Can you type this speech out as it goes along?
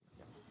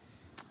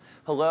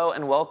Hello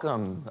and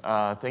welcome.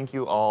 Thank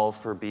you all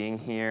for being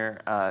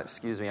here.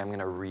 Excuse me, I'm going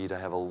to read. I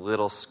have a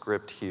little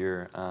script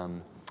here.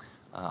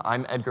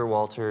 I'm Edgar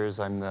Walters.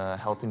 I'm the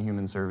Health and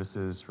Human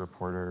Services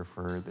reporter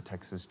for the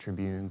Texas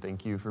Tribune.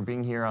 Thank you for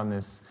being here on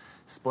this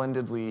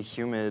splendidly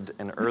humid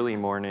and early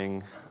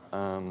morning.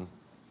 On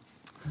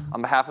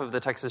behalf of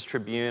the Texas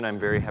Tribune, I'm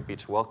very happy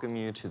to welcome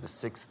you to the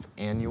 6th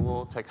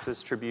Annual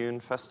Texas Tribune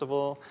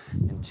Festival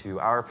and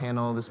to our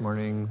panel this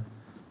morning,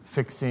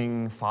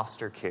 Fixing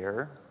Foster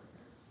Care.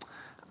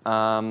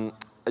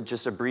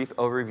 Just a brief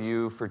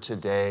overview for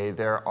today.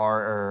 There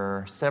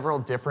are several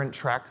different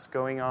tracks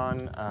going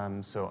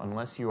on, so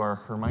unless you are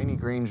Hermione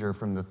Granger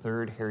from the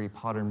third Harry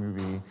Potter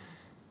movie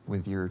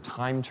with your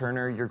time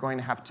turner, you're going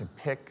to have to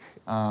pick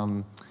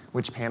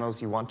which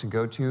panels you want to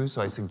go to, so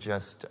I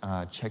suggest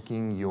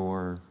checking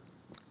your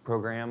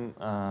program.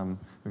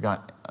 We've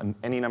got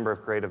any number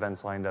of great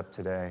events lined up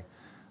today.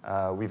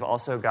 We've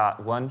also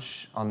got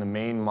lunch on the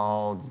main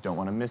mall. You don't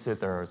want to miss it.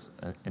 There are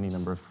any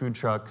number of food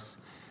trucks.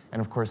 And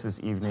of course,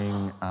 this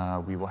evening,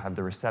 we will have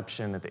the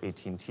reception at the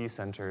AT&T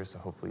Center, so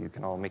hopefully you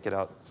can all make it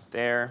out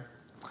there.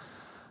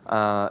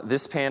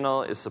 This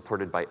panel is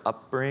supported by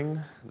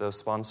Upbring. Those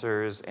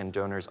sponsors and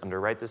donors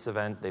underwrite this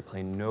event. They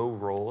play no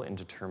role in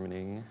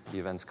determining the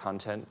event's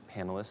content,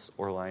 panelists,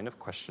 or line of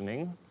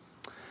questioning.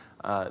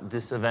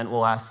 This event will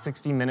last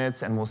 60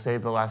 minutes, and we'll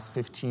save the last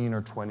 15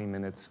 or 20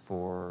 minutes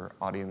for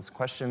audience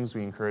questions.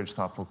 We encourage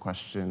thoughtful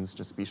questions.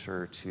 Just be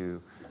sure to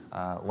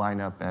line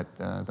up at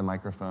the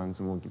microphones,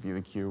 and we'll give you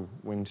the cue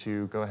when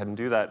to go ahead and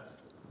do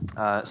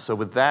that. So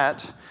with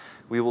that,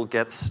 we will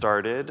get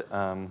started.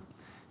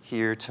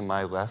 Here to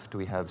my left,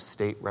 we have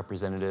State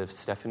Representative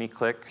Stephanie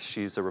Klick.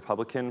 She's a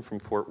Republican from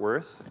Fort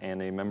Worth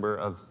and a member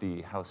of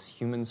the House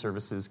Human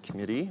Services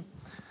Committee.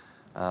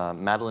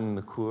 Madeline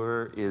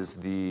McClure is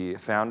the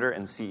founder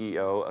and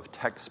CEO of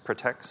Tex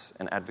Protects,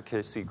 an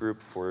advocacy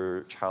group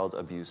for child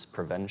abuse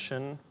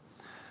prevention.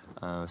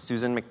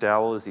 Susan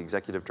McDowell is the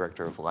executive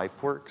director of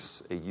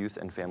LifeWorks, a youth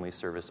and family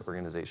service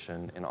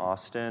organization in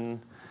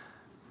Austin.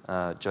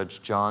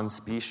 Judge John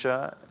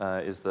Specia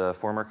is the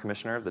former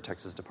commissioner of the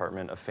Texas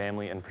Department of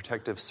Family and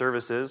Protective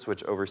Services,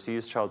 which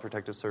oversees child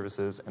protective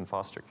services and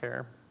foster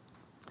care.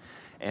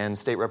 And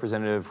State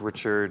Representative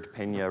Richard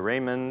Peña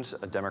Raymond,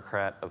 a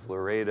Democrat of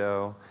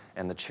Laredo,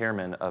 and the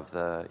chairman of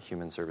the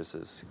Human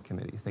Services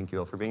Committee. Thank you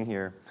all for being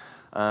here.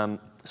 So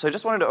I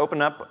just wanted to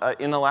open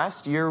up. In the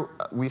last year,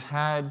 we've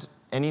had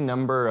any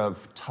number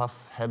of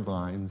tough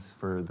headlines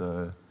for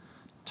the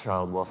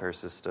child welfare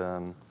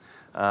system.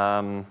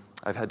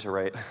 I've had to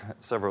write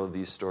several of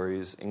these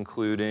stories,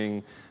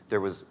 including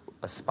there was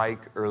a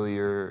spike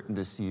earlier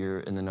this year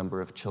in the number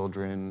of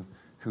children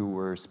who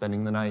were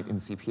spending the night in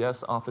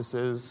CPS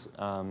offices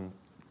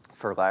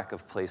for lack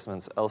of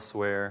placements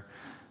elsewhere,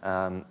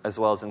 as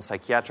well as in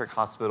psychiatric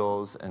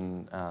hospitals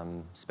and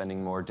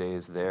spending more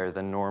days there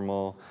than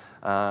normal.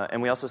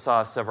 And we also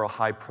saw several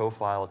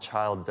high-profile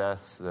child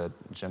deaths that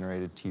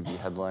generated TV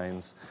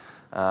headlines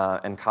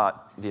and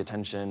caught the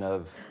attention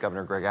of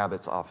Governor Greg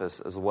Abbott's office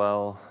as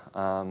well.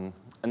 And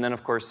then,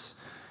 of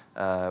course,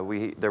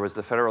 there was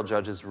the federal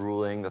judge's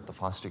ruling that the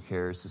foster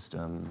care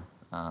system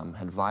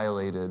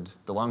the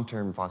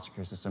long-term foster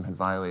care system had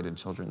violated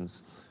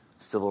children's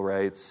civil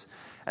rights.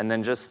 And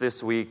then just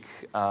this week,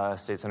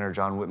 State Senator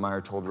John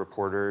Whitmire told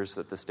reporters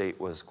that the state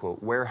was,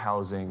 quote,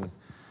 warehousing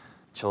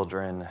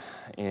children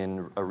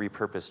in a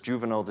repurposed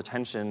juvenile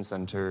detention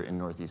center in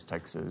Northeast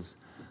Texas.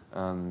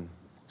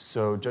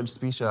 So, Judge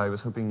Specia, I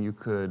was hoping you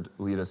could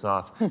lead us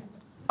off.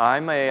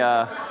 I'm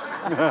a...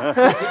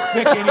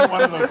 Pick any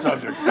one of those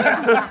subjects.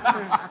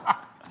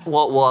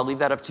 Well, I'll leave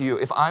that up to you.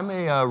 If I'm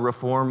a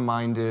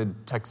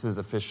reform-minded Texas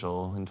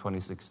official in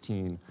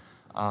 2016,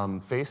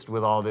 faced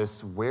with all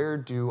this, where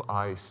do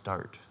I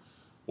start?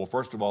 Well,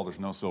 first of all, there's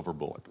no silver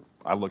bullet.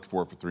 I looked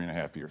for it for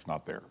 3.5 years,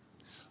 not there.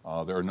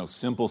 There are no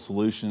simple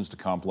solutions to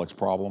complex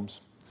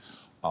problems.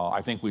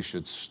 I think we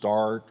should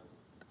start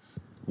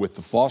with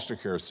the foster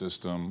care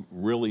system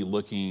really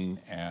looking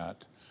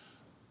at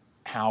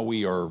how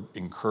we are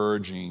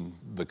encouraging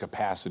the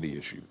capacity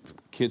issue.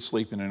 Kids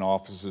sleeping in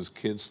offices,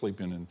 kids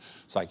sleeping in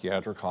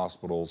psychiatric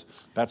hospitals,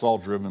 that's all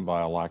driven by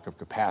a lack of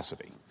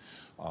capacity.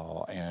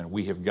 And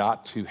we have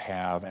got to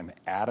have an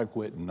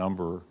adequate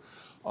number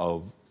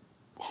of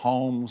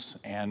homes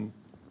and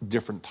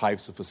different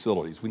types of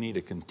facilities. We need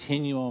a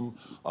continuum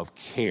of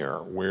care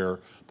where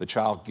the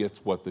child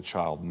gets what the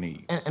child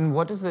needs. And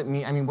what does that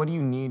mean? I mean, what do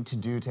you need to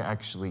do to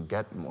actually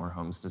get more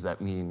homes? Does that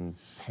mean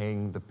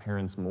paying the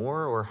parents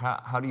more, or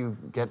how do you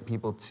get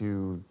people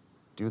to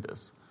do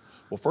this?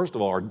 Well, first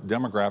of all, our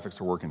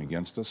demographics are working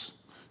against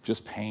us.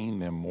 Just paying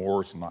them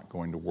more is not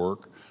going to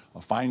work.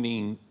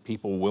 Finding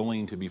people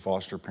willing to be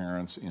foster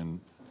parents in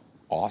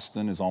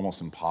Austin is almost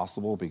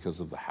impossible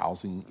because of the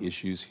housing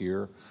issues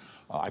here.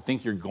 I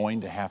think you're going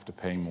to have to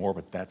pay more,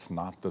 but that's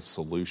not the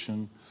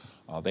solution.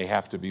 They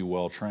have to be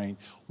well trained.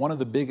 One of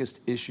the biggest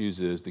issues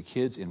is the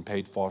kids in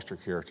paid foster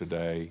care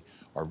today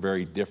are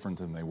very different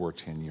than they were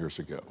 10 years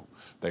ago.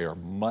 They are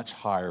much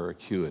higher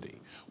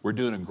acuity. We're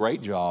doing a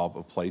great job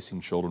of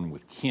placing children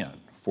with kin,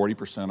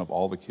 40% of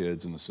all the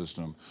kids in the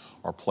system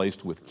are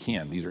placed with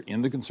kin. These are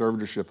in the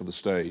conservatorship of the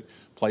state,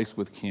 placed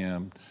with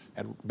kin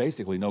at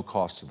basically no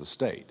cost to the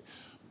state.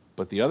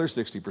 But the other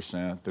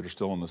 60% that are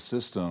still in the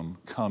system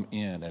come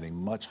in at a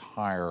much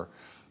higher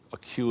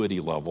acuity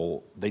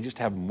level. They just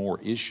have more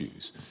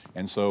issues.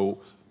 And so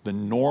the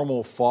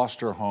normal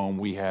foster home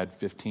we had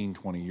 15,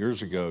 20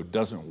 years ago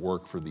doesn't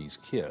work for these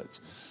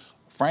kids.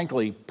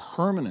 Frankly,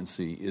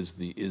 permanency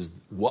is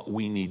what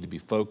we need to be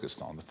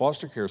focused on. The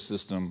foster care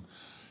system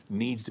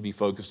needs to be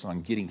focused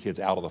on getting kids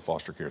out of the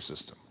foster care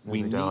system.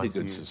 We need a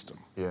good system.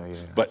 Yeah.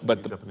 But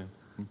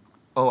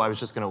Oh, I was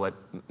just going to let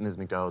Ms.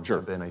 McDowell Sure.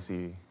 jump in. I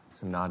see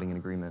some nodding in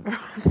agreement.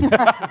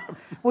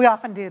 We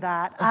often do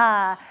that.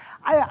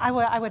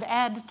 I would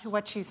add to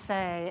what you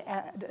say,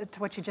 to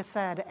what you just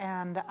said,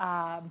 and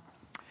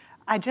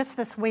I just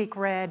this week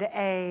read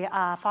a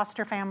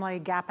foster family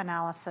gap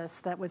analysis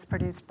that was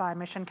produced by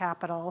Mission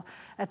Capital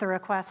at the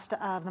request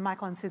of the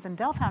Michael and Susan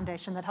Dell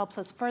Foundation that helps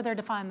us further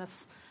define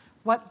this,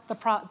 what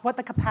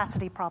the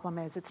capacity problem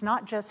is. It's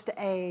not just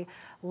a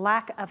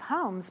lack of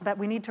homes, but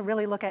we need to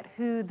really look at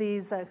who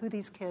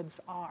these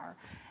kids are.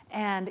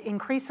 And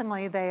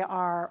increasingly, they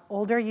are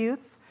older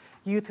youth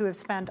who have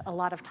spent a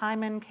lot of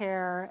time in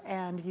care,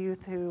 and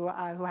youth who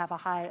have a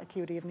high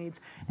acuity of needs,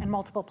 and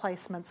multiple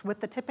placements, with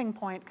the tipping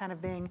point kind of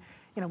being,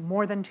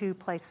 more than 2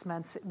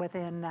 placements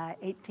within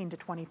 18 to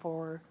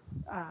 24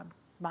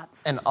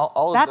 months. And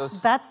all of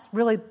those... That's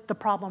really the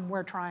problem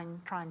we're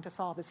trying to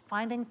solve, is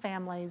finding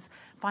families,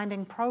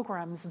 finding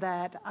programs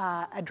that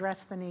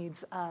address the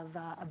needs of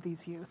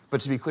these youth.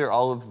 But to be clear,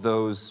 all of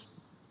those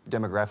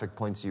demographic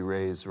points you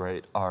raise,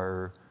 right,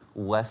 are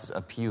less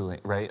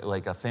appealing, right?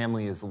 Like a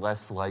family is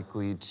less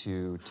likely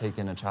to take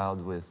in a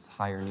child with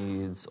higher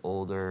needs,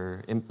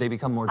 older. They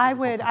become more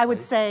difficult to I would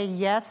place. say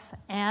yes,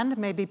 and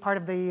maybe part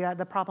of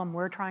the problem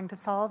we're trying to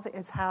solve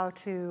is how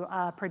to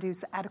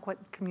produce adequate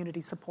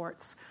community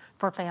supports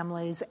for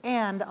families,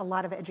 and a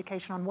lot of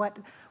education on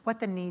what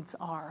the needs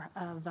are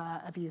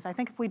of youth. I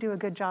think if we do a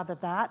good job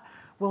of that,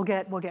 we'll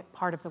get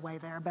part of the way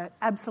there. But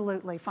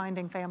absolutely,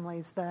 finding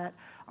families that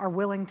are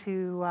willing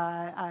to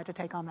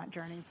take on that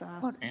journey is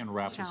and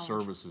wrap the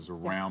services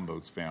around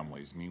those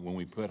families. I mean, when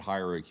we put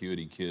higher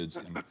acuity kids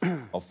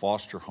in a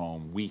foster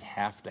home, we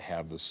have to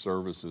have the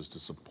services to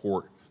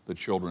support the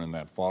children in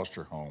that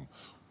foster home.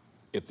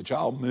 If the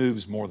child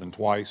moves more than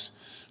twice,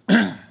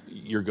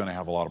 you're going to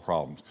have a lot of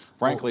problems.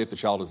 Frankly, if the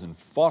child is in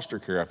foster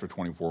care after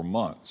 24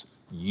 months,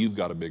 you've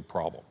got a big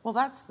problem. Well,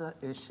 that's the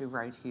issue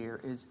right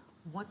here, is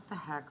what the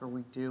heck are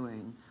we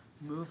doing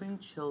moving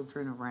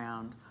children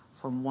around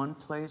from one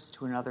place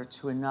to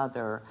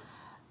another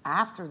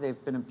after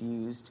they've been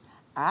abused,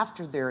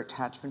 after their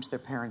attachment to their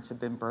parents have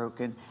been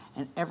broken,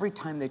 and every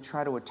time they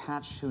try to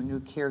attach to a new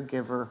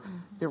caregiver,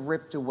 they're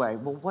ripped away.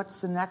 Well, what's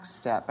the next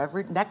step?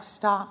 Next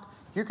stop,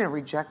 you're going to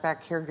reject that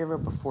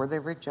caregiver before they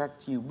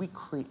reject you. We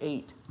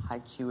create high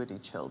acuity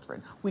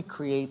children. We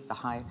create the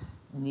high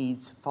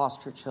needs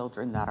foster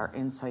children that are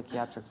in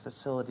psychiatric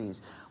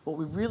facilities. What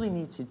we really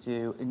need to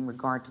do in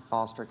regard to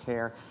foster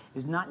care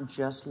is not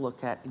just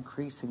look at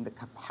increasing the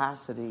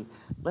capacity.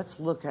 Let's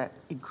look at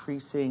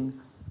increasing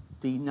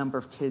the number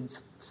of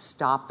kids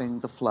stopping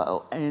the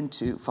flow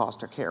into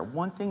foster care.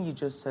 One thing you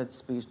just said,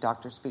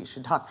 Dr.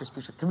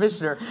 Specia,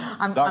 Commissioner.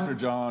 Dr.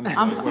 John,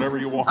 whatever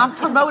you want. I'm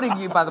promoting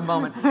you by the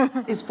moment.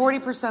 Is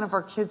 40% of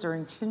our kids are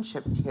in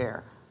kinship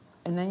care.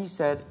 And then you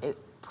said it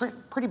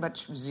pretty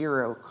much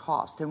zero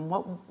cost. And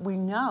what we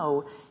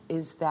know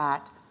is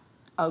that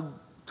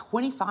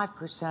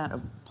 25%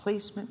 of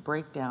placement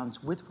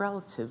breakdowns with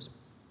relatives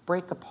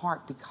break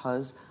apart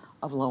because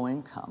of low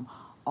income.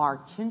 Our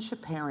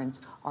kinship parents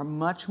are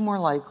much more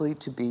likely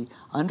to be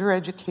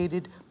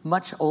undereducated,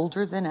 much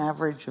older than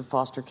average of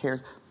foster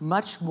cares,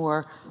 much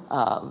more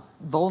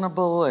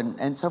vulnerable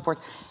and so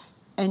forth.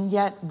 And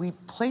yet we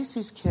place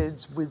these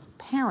kids with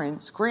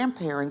parents,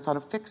 grandparents on a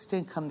fixed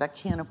income that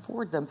can't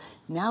afford them.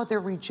 Now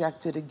they're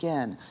rejected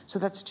again. So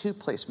that's 2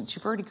 placements.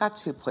 You've already got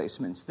 2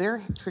 placements.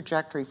 Their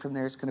trajectory from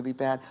there is going to be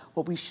bad.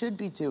 What we should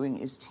be doing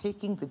is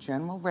taking the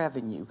general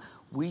revenue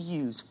we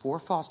use for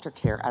foster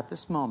care at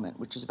this moment,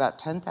 which is about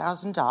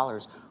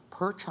 $10,000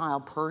 per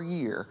child per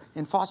year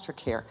in foster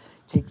care,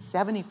 take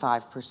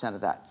 75%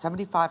 of that,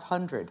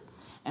 $7,500,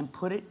 and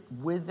put it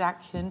with that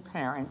kin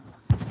parent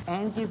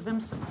and give them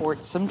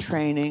support, some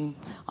training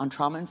on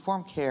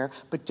trauma-informed care,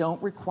 but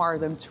don't require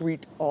them to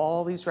read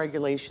all these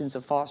regulations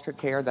of foster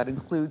care that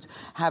includes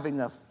having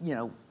a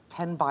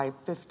 10 by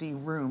 50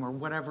 room or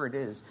whatever it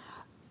is.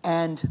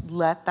 And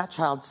let that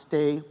child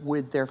stay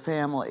with their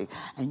family.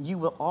 And you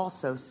will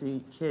also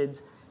see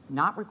kids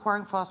not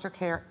requiring foster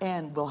care,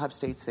 and will have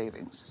state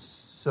savings.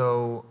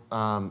 So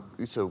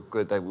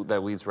good.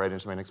 That leads right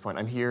into my next point.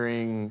 I'm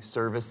hearing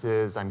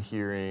services. I'm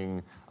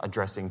hearing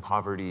addressing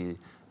poverty.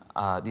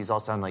 These all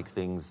sound like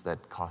things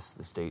that cost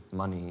the state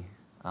money.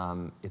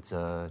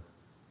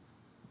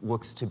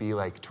 Looks to be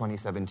like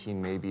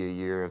 2017, maybe a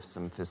year of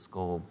some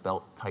fiscal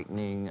belt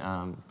tightening.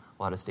 A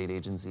lot of state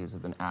agencies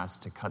have been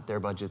asked to cut their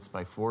budgets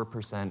by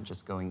 4%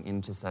 just going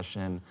into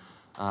session.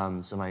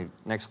 So my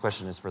next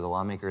question is for the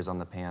lawmakers on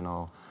the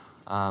panel.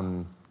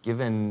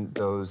 Given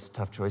those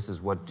tough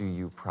choices, what do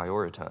you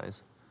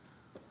prioritize?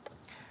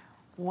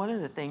 One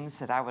of the things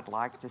that I would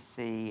like to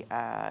see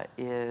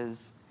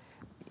is,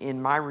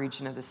 in my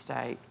region of the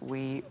state,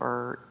 we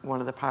are one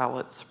of the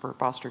pilots for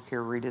foster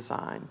care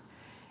redesign.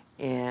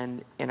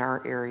 And in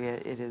our area,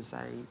 it is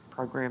a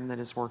program that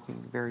is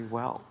working very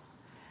well.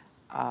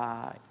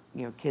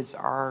 Kids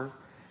are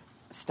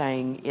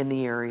staying in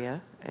the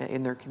area,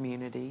 in their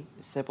community.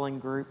 Sibling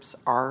groups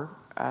are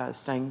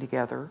staying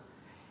together.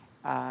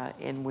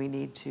 And we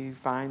need to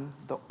find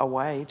a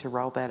way to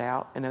roll that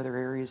out in other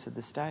areas of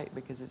the state,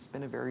 because it's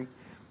been a very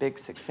big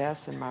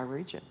success in my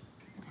region.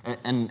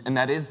 And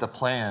that is the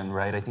plan,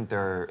 right? I think there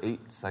are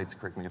 8 sites,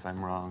 correct me if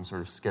I'm wrong,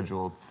 sort of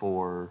scheduled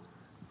for,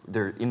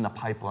 they're in the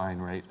pipeline,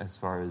 right, as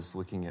far as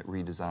looking at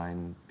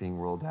redesign being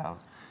rolled out.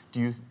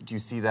 Do you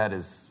see that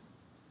as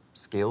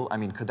scale? I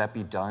mean, could that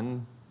be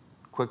done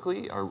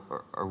quickly?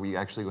 Are we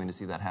actually going to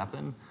see that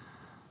happen?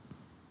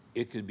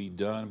 It could be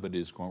done, but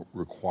it's going to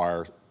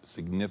require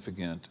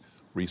significant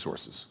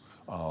resources.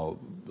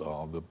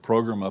 The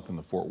program up in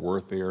the Fort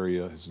Worth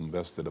area has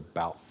invested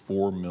about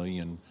 $4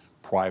 million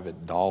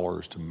private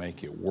dollars to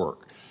make it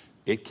work.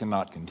 It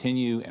cannot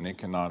continue and it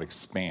cannot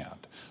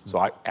expand.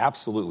 So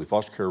absolutely,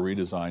 foster care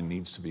redesign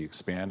needs to be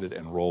expanded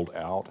and rolled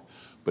out,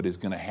 but is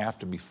going to have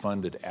to be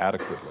funded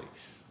adequately.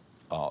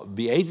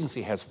 The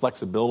agency has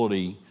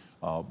flexibility.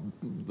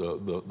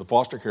 The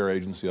foster care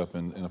agency up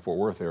in the Fort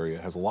Worth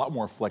area has a lot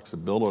more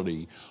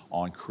flexibility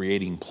on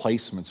creating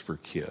placements for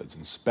kids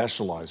and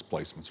specialized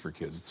placements for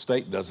kids. The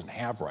state doesn't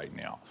have right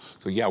now.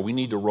 So yeah, we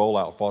need to roll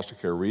out foster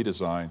care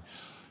redesign,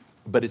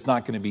 but it's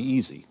not going to be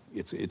easy.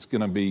 It's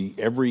going to be,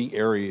 every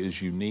area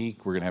is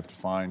unique. We're going to have to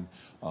find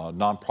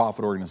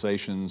nonprofit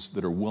organizations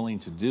that are willing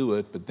to do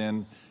it, but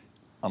then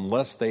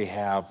unless they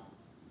have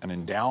an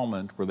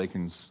endowment where they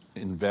can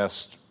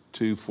invest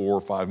 $2,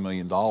 $4, $5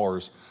 million,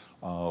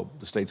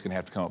 the state's going to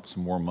have to come up with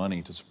some more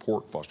money to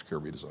support foster care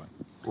redesign.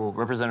 Well,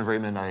 Representative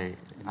Raymond, I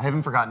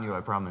haven't forgotten you,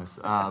 I promise.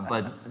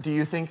 But do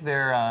you think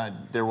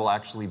there will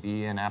actually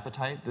be an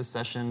appetite this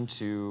session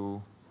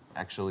to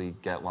actually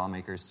get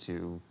lawmakers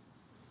to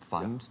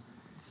fund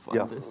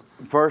this?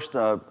 First,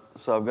 so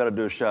I've got to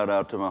do a shout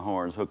out to my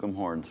horns, hook 'em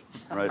horns,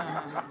 right?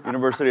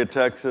 University of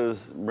Texas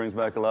brings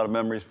back a lot of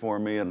memories for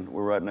me, and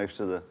we're right next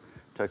to the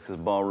Texas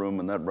Ballroom,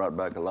 and that brought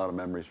back a lot of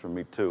memories for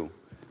me too.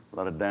 A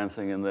lot of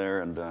dancing in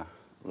there, and a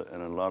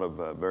lot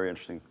of very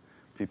interesting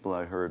people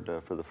I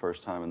heard for the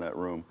first time in that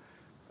room.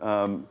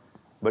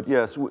 But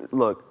yes,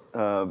 look,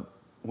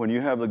 when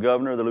you have the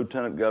governor, the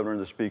lieutenant governor,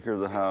 and the speaker of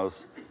the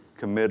House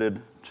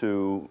committed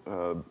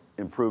to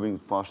improving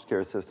the foster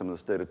care system in the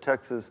state of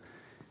Texas,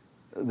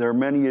 there are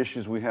many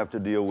issues we have to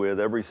deal with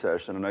every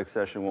session. The next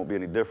session won't be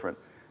any different.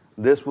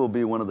 This will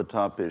be one of the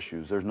top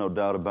issues. There's no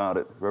doubt about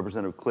it.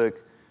 Representative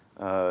Klick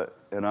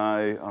and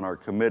I on our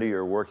committee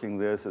are working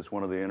this. It's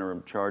one of the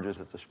interim charges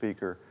that the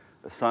speaker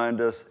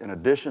assigned us. In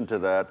addition to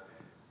that,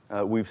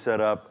 we've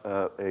set up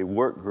a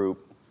work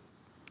group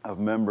of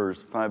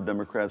members, 5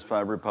 Democrats,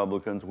 5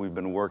 Republicans. We've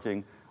been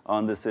working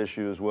on this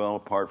issue as well,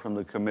 apart from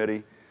the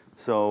committee.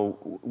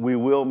 So we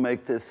will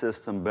make this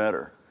system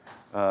better.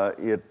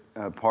 It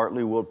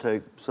partly will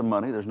take some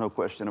money, there's no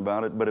question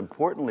about it, but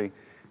importantly,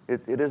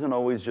 it isn't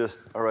always just,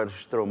 all right,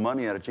 just throw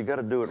money at it. You got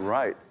to do it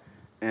right.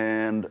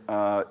 And,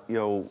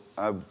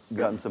 I've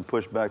gotten some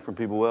pushback from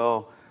people,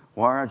 well,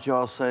 why aren't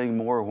y'all saying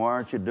more? Why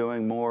aren't you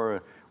doing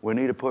more? We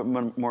need to put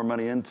more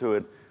money into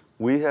it.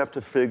 We have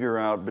to figure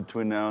out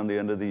between now and the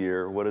end of the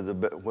year what are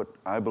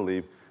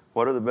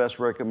the best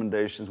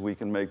recommendations we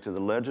can make to the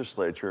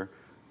legislature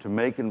to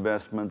make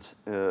investments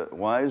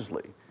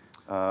wisely.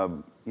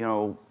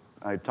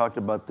 I talked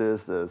about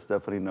this,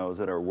 Stephanie knows,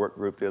 at our work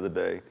group the other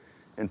day.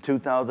 In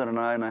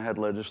 2009, I had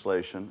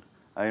legislation.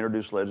 I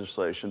introduced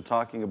legislation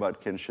talking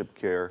about kinship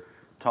care,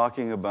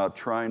 talking about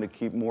trying to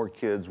keep more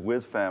kids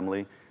with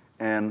family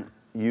and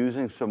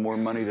using some more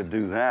money to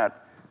do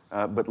that,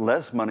 but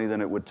less money than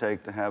it would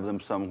take to have them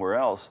somewhere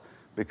else,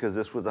 because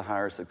this was a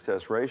higher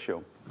success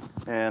ratio.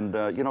 And,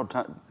 I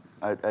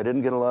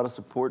didn't get a lot of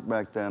support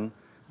back then.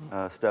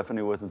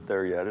 Stephanie wasn't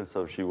there yet, and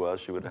so if she was,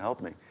 she would have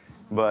helped me.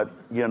 But,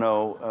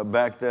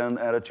 back then,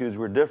 attitudes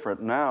were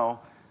different.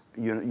 Now,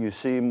 you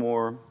see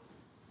more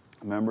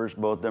members,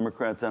 both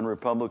Democrats and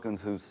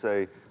Republicans, who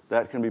say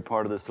that can be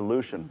part of the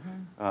solution.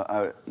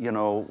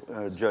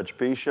 Judge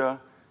Specia,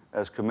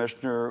 as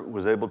commissioner,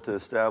 was able to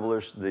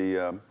establish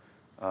the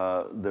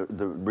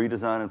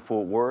redesign in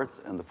Fort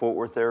Worth and the Fort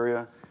Worth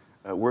area.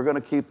 We're going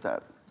to keep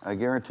that. I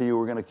guarantee you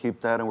we're going to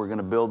keep that, and we're going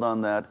to build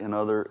on that in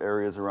other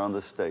areas around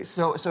the state.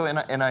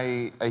 And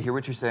I hear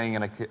what you're saying,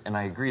 and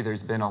I agree.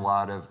 There's been a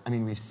lot of,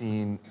 we've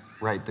seen,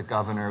 right, the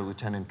governor,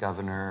 lieutenant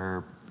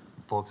governor,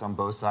 folks on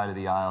both sides of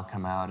the aisle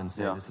come out and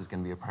say this is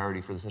going to be a priority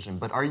for the session.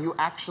 But are you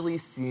actually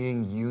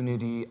seeing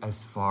unity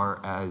as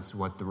far as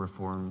what the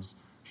reforms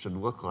should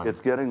look like? It's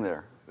getting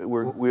there.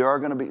 We are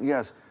going to be,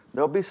 yes,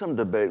 there'll be some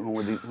debate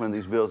when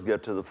these bills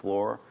get to the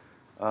floor.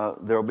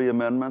 There'll be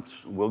amendments.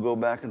 We'll go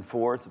back and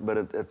forth. But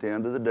at the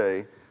end of the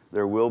day,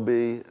 There will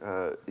be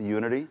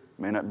unity,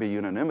 may not be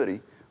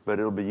unanimity, but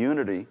it'll be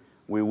unity.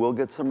 We will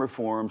get some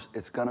reforms.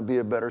 It's going to be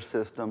a better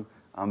system.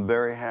 I'm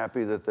very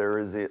happy that there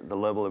is the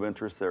level of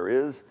interest there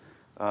is.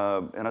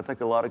 And I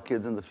think a lot of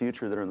kids in the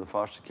future that are in the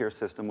foster care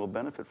system will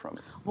benefit from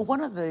it. Well,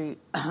 one of the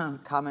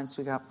comments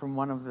we got from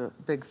one of the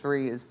big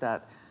three is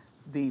that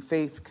the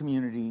faith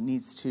community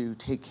needs to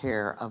take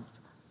care of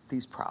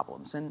these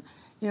problems. And,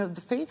 you know,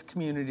 the faith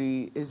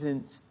community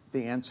isn't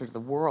the answer to the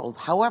world.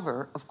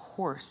 However, of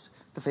course,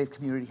 the faith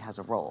community has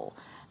a role.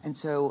 And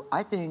so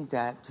I think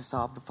that to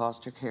solve the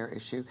foster care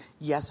issue,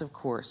 yes, of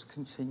course,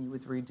 continue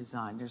with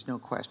redesign. There's no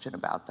question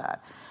about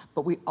that.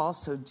 But we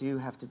also do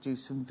have to do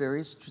some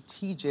very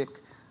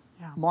strategic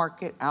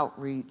market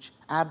outreach,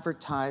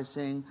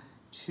 advertising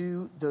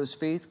to those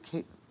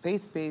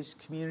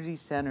faith-based community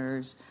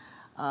centers.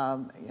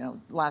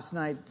 Last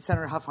night,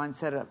 Senator Huffine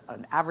said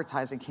an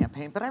advertising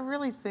campaign, but I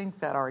really think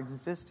that our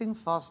existing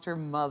foster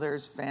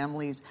mothers,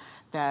 families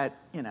that,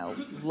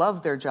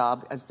 love their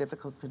job, as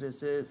difficult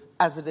as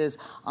it is,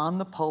 on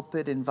the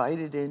pulpit,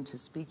 invited in to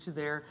speak to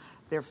their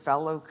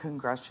fellow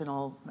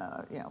congressional,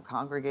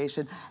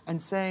 congregation,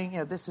 and saying,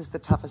 this is the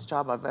toughest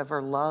job I've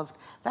ever loved.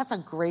 That's a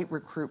great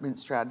recruitment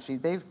strategy.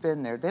 They've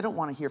been there. They don't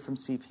want to hear from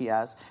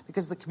CPS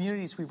because the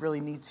communities we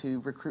really need to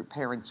recruit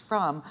parents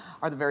from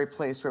are the very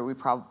place where we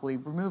probably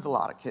remove a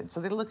lot of kids. So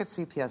they look at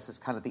CPS as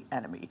kind of the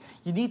enemy.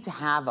 You need to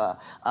have a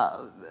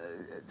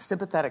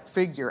sympathetic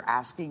figure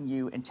asking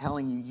you and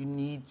telling you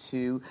need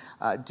to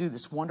do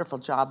this wonderful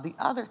job. The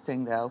other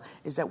thing, though,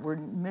 is that we're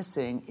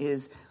missing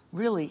is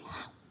really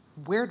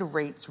where do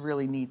rates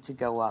really need to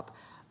go up?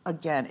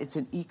 Again, it's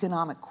an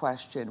economic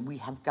question. We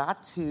have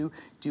got to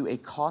do a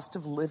cost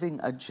of living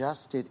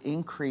adjusted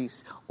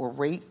increase or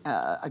rate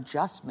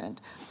adjustment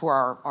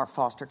for our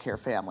foster care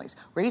families.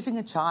 Raising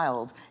a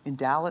child in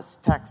Dallas,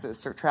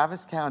 Texas, or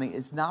Travis County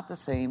is not the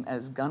same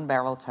as Gun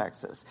Barrel,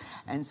 Texas.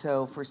 And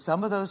so for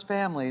some of those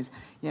families,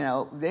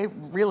 they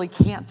really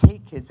can't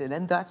take kids in,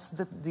 and that's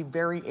the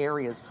very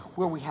areas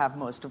where we have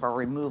most of our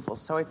removals.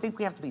 So I think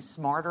we have to be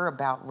smarter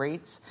about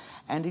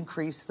rates and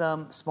increase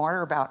them,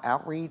 smarter about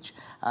outreach,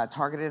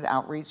 targeted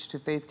outreach to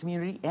faith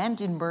community, and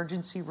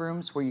emergency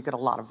rooms where you get a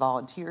lot of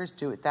volunteers,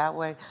 do it that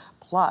way.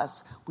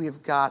 Plus, we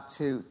have got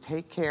to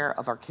take care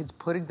of our kids,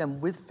 putting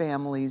them with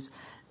families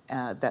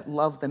that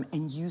love them,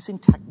 and using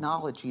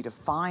technology to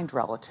find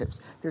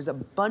relatives. There's a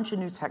bunch of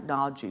new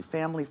technology,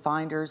 family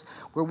finders,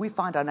 where we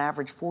find on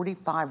average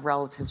 45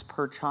 relatives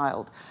per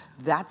child.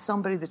 That's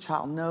somebody the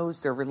child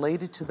knows, they're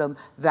related to them,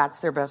 that's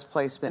their best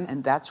placement,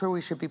 and that's where we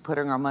should be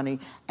putting our money.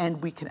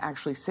 And we can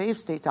actually save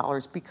state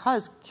dollars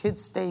because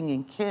kids stay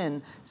in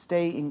kin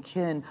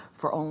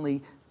for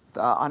only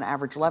on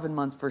average 11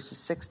 months versus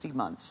 60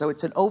 months. So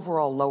it's an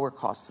overall lower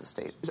cost to the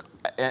state.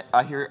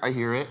 I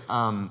hear it.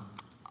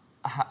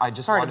 I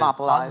just Sorry to wanted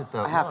monopolize. Posit,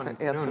 though. I have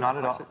to answer not the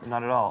at all.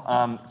 Not at all.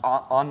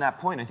 On that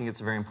point, I think it's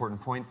a very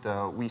important point,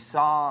 though. We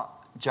saw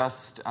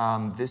just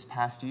this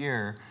past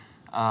year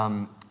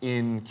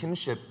in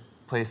kinship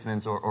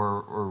placements,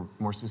 or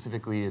more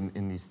specifically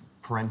in these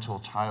parental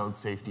child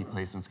safety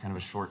placements, kind of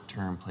a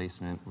short-term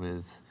placement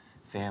with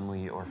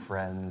family or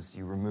friends.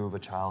 You remove a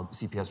child,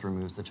 CPS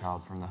removes the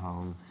child from the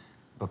home,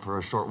 but for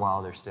a short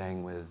while they're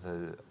staying with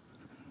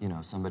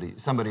somebody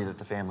that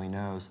the family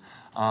knows.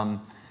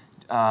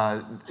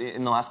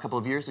 In the last couple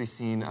of years, we've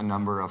seen a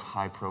number of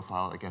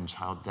high-profile, again,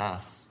 child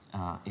deaths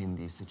in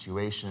these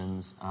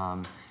situations,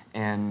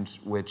 and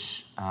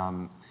which,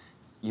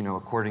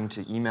 according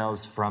to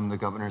emails from the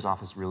governor's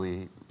office,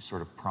 really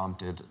sort of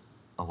prompted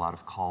a lot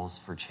of calls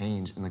for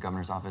change in the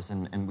governor's office,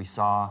 and we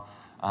saw,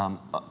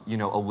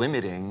 a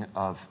limiting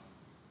of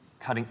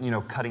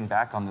cutting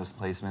back on those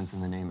placements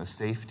in the name of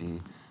safety.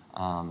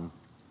 How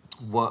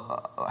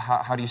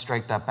do you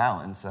strike that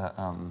balance?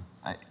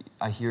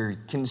 I hear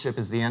kinship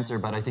is the answer,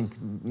 but I think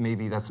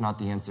maybe that's not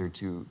the answer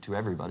to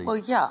everybody. Well,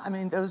 yeah, I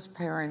mean, those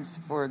parents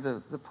for the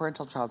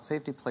parental child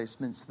safety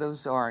placements,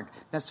 those aren't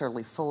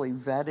necessarily fully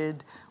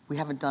vetted. We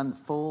haven't done the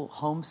full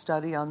home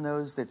study on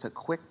those. It's a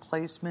quick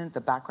placement.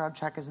 The background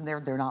check isn't there.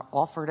 They're not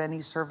offered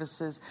any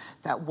services.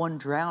 That one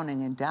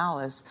drowning in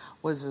Dallas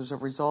was as a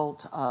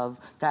result of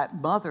that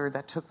mother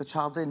that took the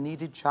child in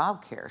needed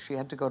child care. She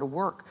had to go to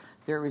work.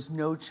 There is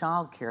no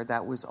child care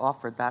that was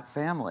offered that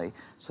family.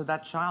 So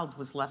that child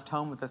was left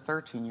home with a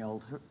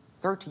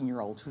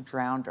 13-year-old who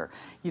drowned her.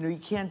 You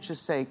can't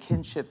just say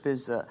kinship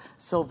is a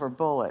silver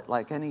bullet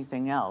like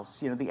anything else.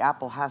 The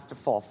apple has to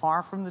fall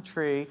far from the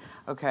tree,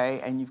 okay?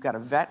 And you've got to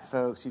vet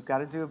folks, you've got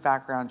to do a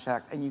background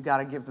check, and you've got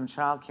to give them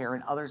child care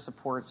and other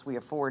supports we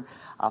afford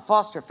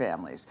foster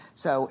families.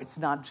 So it's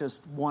not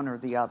just one or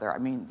the other. I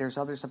mean, there's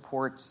other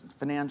supports,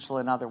 financial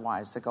and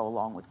otherwise, that go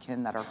along with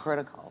kin that are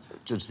critical.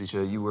 Judge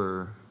Specia,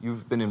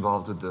 you've been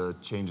involved with the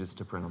changes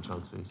to parental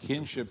child safety.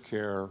 Kinship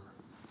care,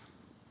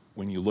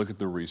 when you look at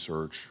the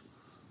research,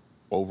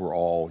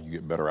 overall, you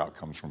get better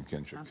outcomes from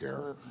kinship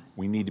Absolutely. care.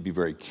 We need to be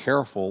very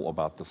careful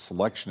about the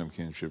selection of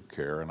kinship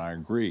care, and I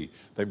agree,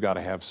 they've got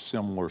to have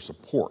similar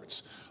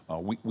supports.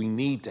 We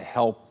need to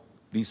help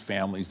these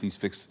families, these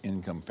fixed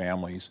income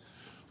families,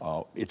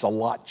 It's a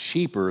lot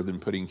cheaper than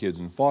putting kids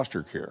in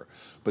foster care.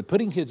 But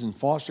putting kids in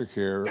foster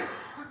care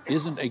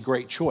isn't a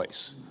great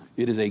choice.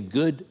 It is a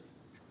good,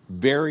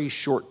 very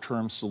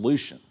short-term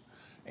solution.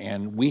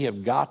 And we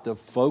have got to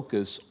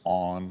focus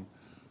on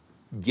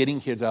getting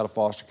kids out of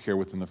foster care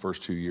within the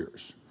first 2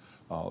 years.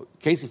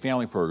 Casey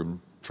Family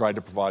Program tried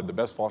to provide the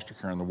best foster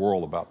care in the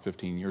world about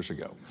 15 years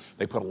ago.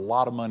 They put a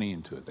lot of money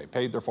into it. They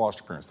paid their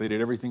foster parents. They did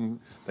everything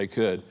they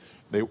could.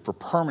 For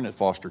permanent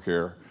foster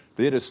care,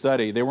 they did a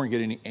study. They weren't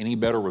getting any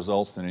better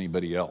results than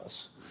anybody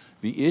else.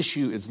 The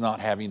issue is not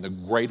having the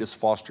greatest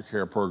foster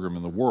care program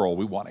in the world.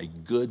 We want a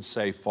good,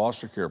 safe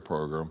foster care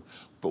program,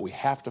 but we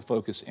have to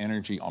focus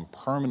energy on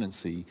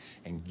permanency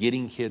and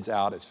getting kids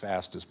out as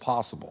fast as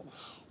possible.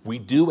 We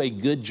do a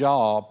good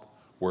job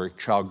where a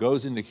child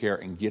goes into care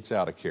and gets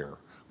out of care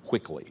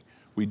quickly.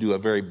 We do a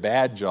very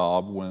bad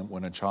job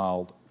when a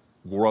child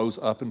grows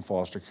up in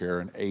foster care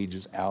and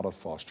ages out of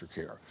foster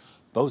care.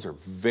 Those are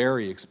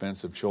very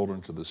expensive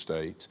children to the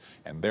states,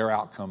 and their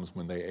outcomes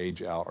when they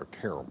age out are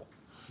terrible.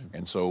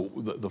 And so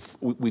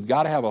we've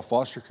got to have a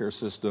foster care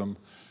system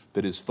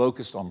that is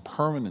focused on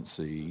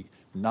permanency,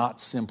 not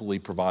simply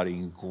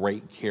providing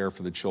great care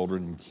for the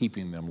children and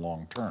keeping them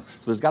long term.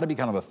 So there's got to be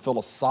kind of a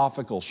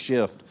philosophical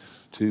shift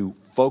to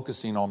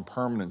focusing on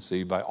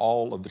permanency by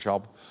all of the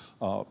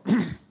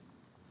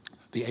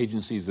the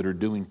agencies that are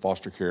doing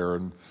foster care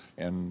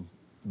and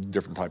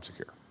different types of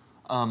care.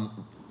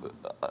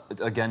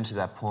 Again, to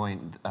that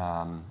point,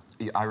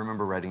 I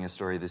remember writing a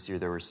story this year.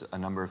 There was a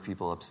number of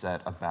people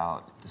upset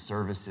about the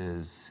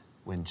services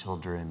when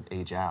children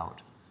age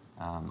out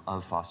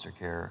of foster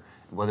care,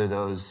 whether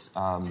those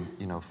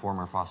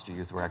former foster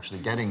youth were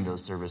actually getting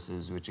those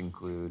services, which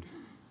include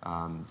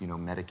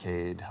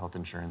Medicaid, health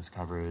insurance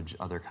coverage,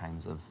 other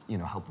kinds of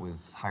help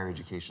with higher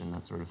education,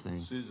 that sort of thing.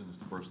 Susan is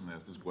the person that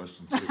asked this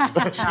question too.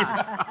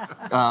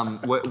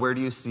 Where do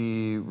you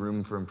see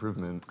room for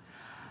improvement?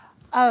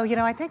 Oh,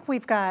 I think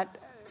we've got,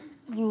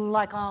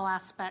 like all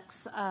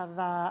aspects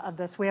of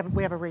this, we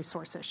have a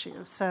resource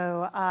issue.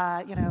 So,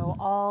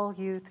 all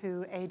youth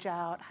who age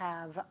out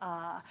have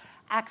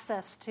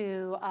access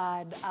to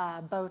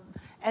both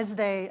as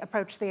they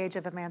approach the age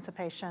of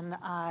emancipation,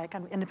 kind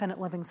of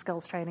independent living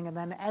skills training, and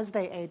then as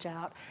they age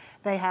out,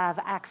 they have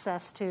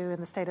access to, in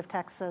the state of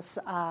Texas,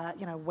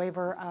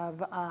 waiver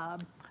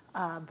of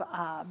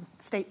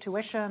state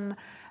tuition.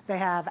 They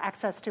have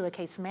access to a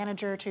case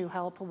manager to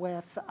help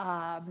with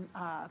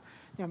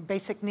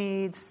basic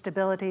needs,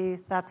 stability,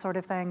 that sort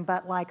of thing.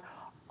 But like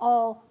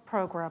all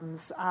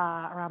programs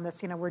around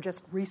this, we're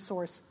just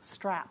resource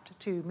strapped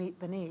to meet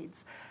the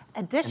needs.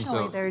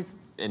 Additionally,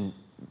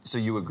 so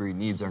you agree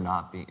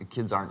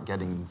kids aren't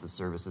getting the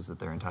services that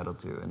they're entitled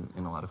to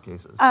in a lot of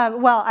cases?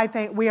 Well, I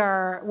think we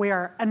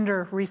are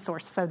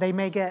under-resourced, so they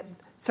may get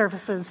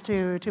services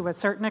to a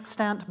certain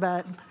extent,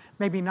 but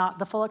maybe not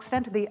the full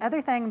extent. The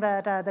other thing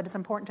that is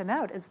important to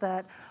note is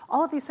that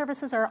all of these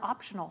services are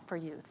optional for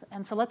youth.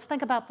 And so let's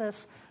think about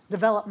this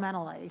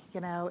developmentally.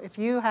 If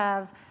you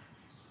have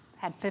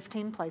had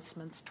 15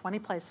 placements, 20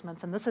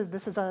 placements, and this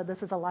is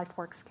a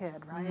LifeWorks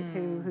kid, right,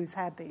 who's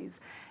had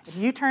these. If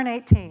you turn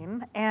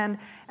 18, and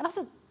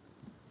also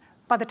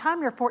by the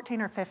time you're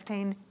 14 or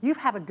 15, you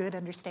have a good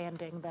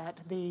understanding that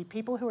the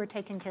people who are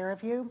taking care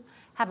of you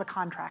have a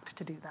contract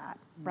to do that,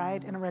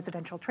 right? In a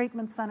residential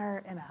treatment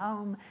center, in a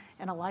home,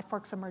 in a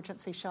LifeWorks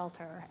emergency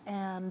shelter.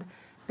 And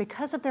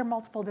because of their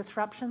multiple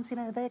disruptions,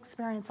 they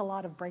experience a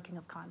lot of breaking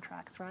of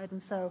contracts, right?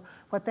 And so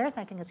what they're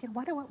thinking is,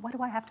 why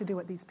do I have to do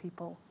what these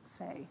people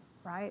say,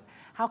 right?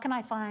 How can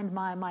I find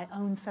my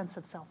own sense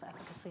of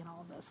self-efficacy in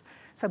all of this?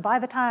 So by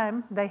the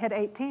time they hit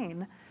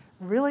 18,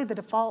 really the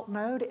default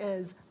mode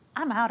is,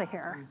 I'm out of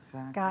here,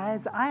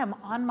 guys. I am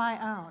on my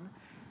own.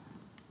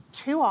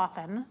 Too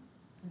often,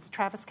 in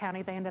Travis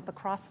County, they end up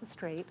across the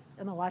street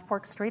in the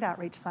LifeWorks Street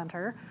Outreach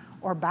Center,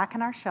 or back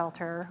in our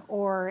shelter,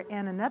 or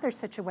in another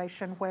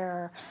situation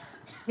where,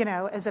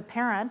 as a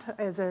parent,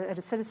 as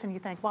a citizen, you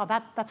think, well,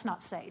 that's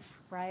not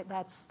safe, right?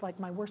 That's like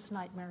my worst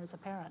nightmare as a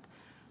parent.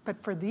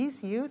 But for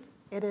these youth,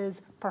 it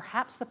is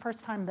perhaps the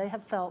first time they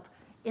have felt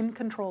in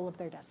control of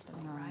their destiny,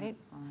 right?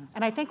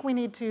 And I think we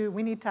need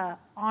to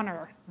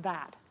honor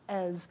that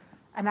as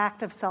an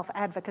act of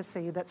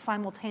self-advocacy that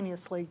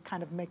simultaneously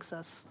kind of makes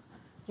us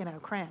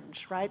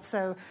cringe, right?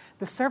 So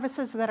the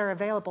services that are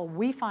available,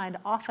 we find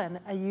often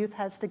a youth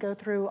has to go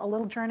through a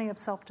little journey of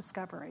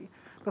self-discovery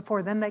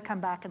before then they come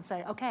back and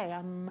say, okay,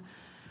 I'm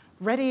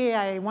ready,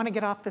 I want to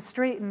get off the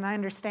street, and I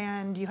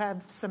understand you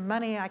have some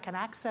money I can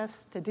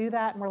access to do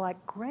that. And we're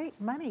like, great,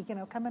 money,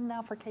 come in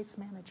now for case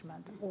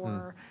management.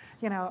 Or,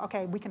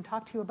 okay, we can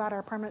talk to you about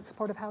our permanent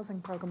supportive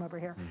housing program over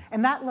here.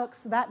 And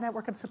that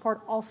network of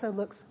support also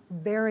looks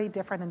very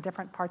different in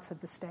different parts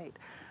of the state.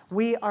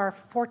 We are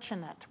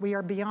fortunate, we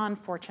are beyond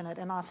fortunate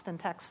in Austin,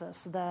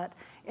 Texas, that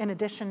in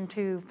addition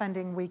to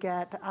funding we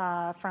get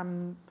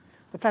from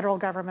the federal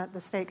government,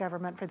 the state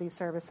government for these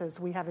services.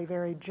 We have a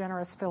very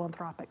generous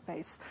philanthropic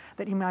base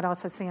that you might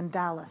also see in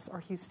Dallas or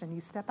Houston.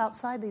 You step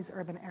outside these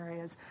urban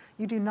areas,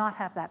 you do not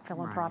have that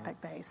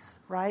philanthropic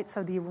base, right?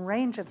 So the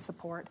range of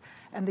support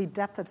and the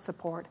depth of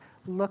support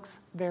looks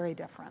very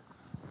different.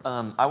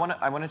 I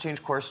want to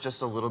change course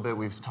just a little bit.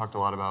 We've talked a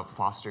lot about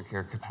foster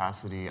care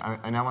capacity.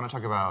 I now want to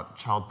talk about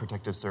child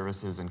protective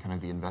services and kind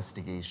of the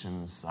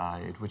investigation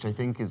side, which I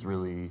think is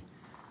really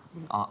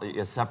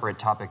a separate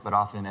topic, but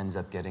often ends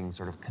up getting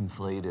sort of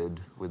conflated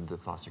with the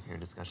foster care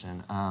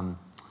discussion.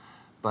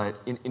 But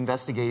in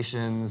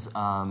investigations,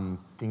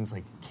 things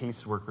like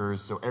caseworkers,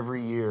 so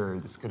every year,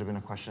 this could have been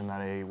a question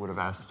that I would have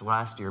asked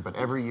last year, but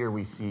every year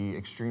we see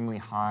extremely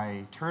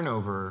high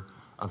turnover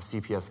of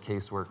CPS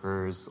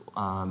caseworkers,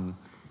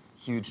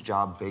 huge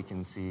job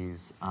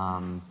vacancies.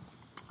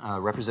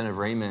 Representative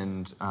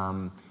Raymond,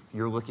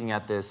 you're looking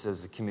at this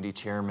as a committee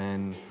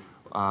chairman.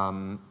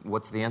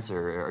 What's the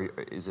answer?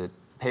 Is it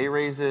pay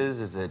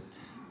raises? Is it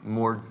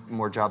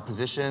more job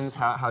positions?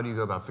 How do you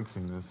go about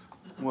fixing this?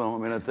 Well, I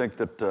mean, I think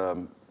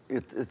that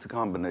it's a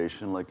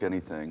combination, like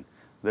anything.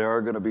 There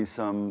are going to be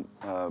some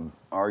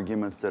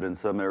arguments that in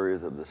some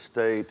areas of the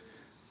state,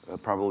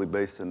 probably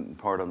based in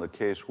part on the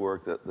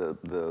casework, that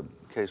the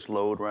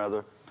caseload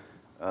rather,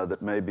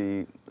 that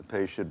maybe the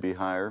pay should be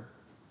higher.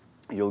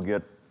 You'll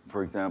get,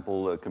 for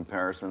example,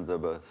 comparisons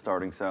of a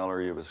starting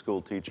salary of a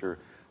school teacher,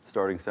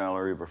 starting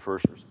salary of a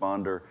first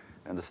responder,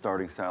 and the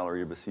starting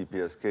salary of a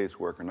CPS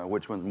caseworker. Now,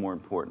 which one's more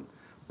important?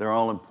 They're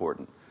all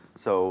important.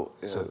 So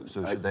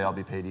should they all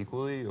be paid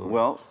equally? Or?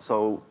 Well,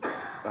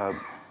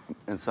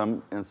 in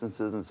some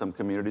instances, in some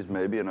communities,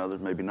 maybe, in others,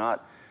 maybe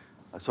not.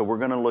 So we're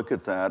going to look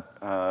at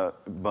that,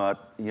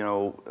 but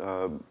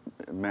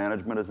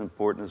management is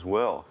important as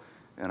well.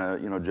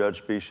 And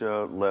Judge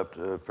Specia left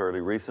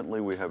fairly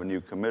recently. We have a new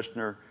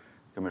commissioner,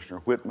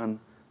 Commissioner Whitman.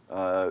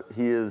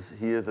 He is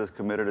as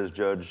committed as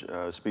Judge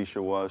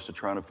Specia was to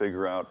trying to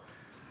figure out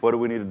what do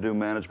we need to do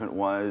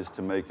management-wise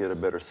to make it a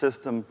better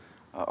system.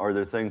 Are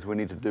there things we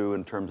need to do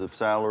in terms of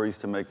salaries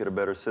to make it a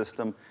better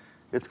system?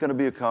 It's going to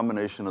be a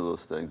combination of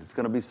those things. It's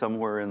going to be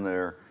somewhere in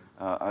there.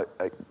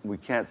 We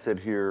can't sit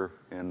here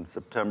in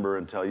September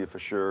and tell you for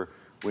sure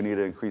we need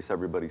to increase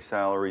everybody's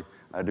salary.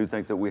 I do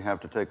think that we have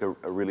to take a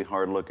really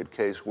hard look at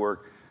casework,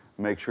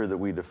 make sure that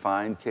we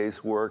define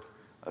casework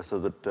so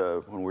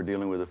that when we're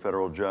dealing with a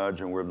federal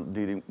judge and we're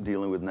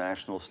dealing with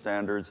national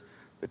standards,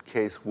 that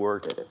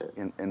casework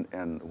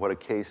and what a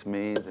case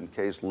means and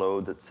case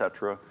loads, et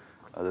cetera,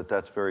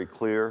 that's very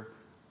clear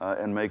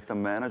and make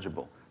them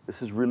manageable.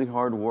 This is really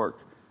hard work.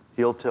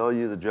 He'll tell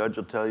you, the judge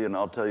will tell you, and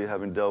I'll tell you,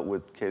 having dealt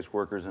with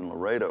caseworkers in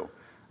Laredo,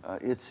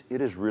 it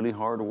is really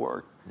hard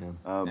work.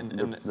 Yeah.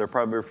 There are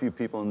probably a few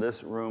people in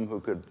this room who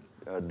could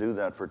do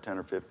that for 10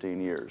 or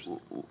 15 years.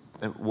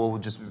 Well,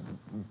 just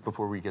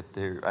before we get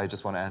there, I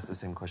just want to ask the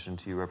same question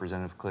to you,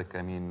 Representative Klick.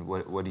 I mean,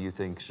 what do you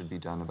think should be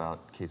done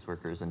about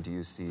caseworkers, and do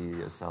you see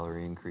a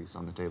salary increase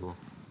on the table?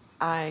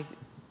 I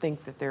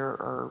think that there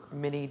are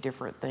many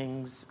different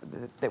things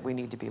that we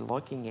need to be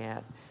looking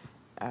at.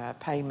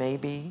 Pay may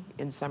be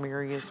in some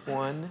areas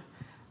one,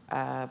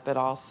 but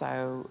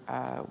also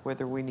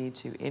whether we need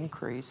to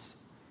increase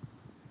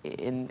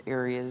in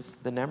areas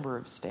the number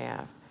of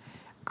staff.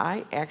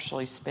 I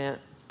actually spent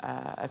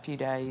a few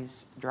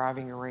days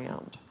driving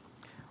around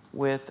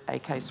with a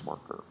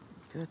caseworker.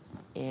 Good.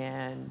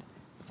 And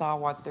saw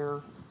what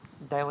their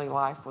daily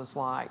life was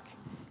like,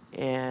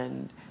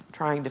 and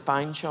trying to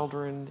find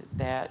children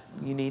that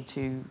you need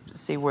to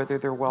see whether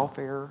their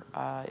welfare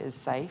is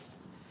safe,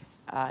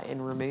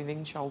 in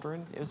removing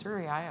children. It was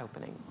very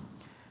eye-opening.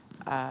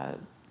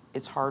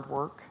 It's hard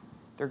work.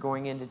 They're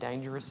going into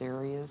dangerous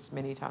areas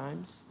many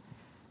times.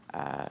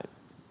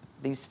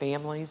 These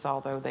families,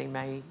 although they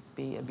may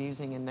be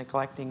abusing and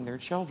neglecting their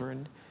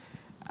children,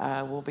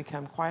 will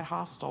become quite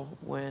hostile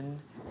when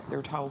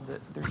they're told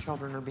that their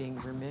children are being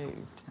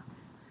removed.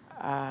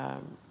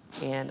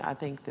 And I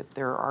think that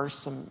there are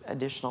some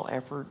additional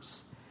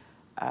efforts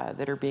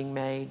that are being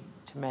made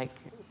to make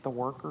the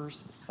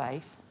workers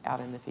safe out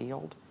in the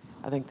field.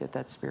 I think that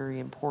that's very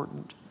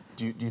important.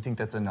 Do you think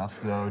that's enough,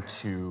 though,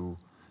 to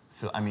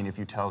feel, I mean, if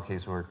you tell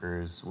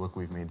caseworkers, look,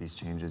 we've made these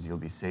changes, you'll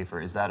be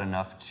safer, is that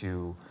enough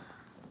to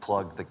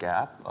plug the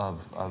gap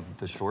of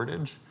the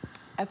shortage?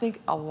 I think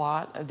a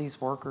lot of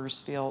these workers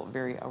feel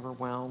very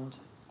overwhelmed,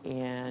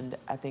 and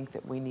I think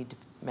that we need to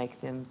make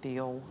them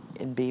feel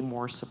and be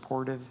more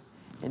supportive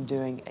in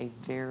doing a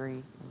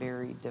very,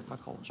 very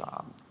difficult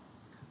job.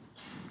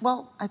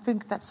 Well, I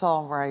think that's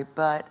all right,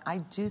 but I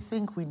do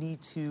think we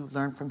need to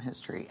learn from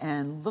history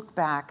and look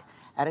back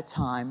at a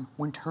time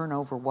when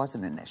turnover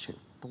wasn't an issue.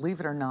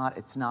 Believe it or not,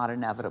 it's not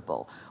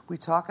inevitable. We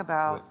talk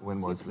about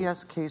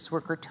CPS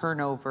caseworker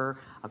turnover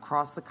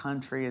across the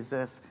country as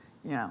if,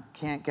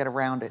 can't get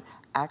around it.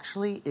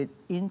 Actually,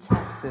 in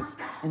Texas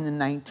in the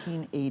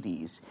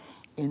 1980s,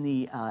 in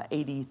the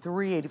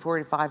 83, 84,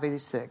 85,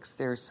 86,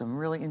 there's some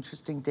really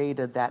interesting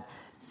data that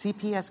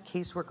CPS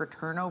caseworker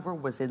turnover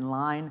was in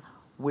line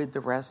with the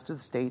rest of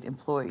the state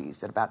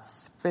employees at about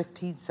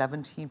 15,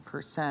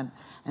 17%.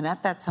 And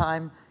at that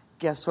time,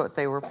 Guess what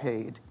they were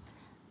paid?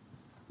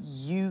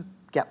 You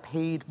get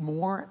paid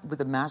more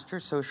with a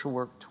master's social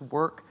work to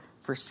work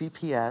for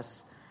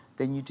CPS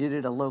than you did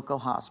at a local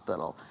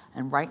hospital.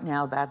 And right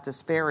now that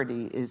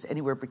disparity is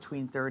anywhere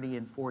between 30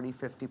 and 40,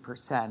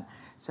 50%.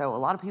 So a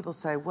lot of people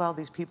say, well,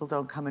 these people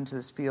don't come into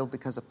this field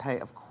because of pay.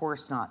 Of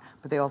course not,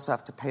 but they also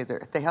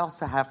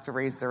have to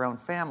raise their own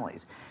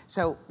families.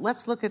 So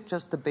let's look at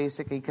just the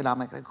basic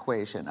economic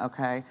equation,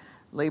 okay?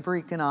 Labor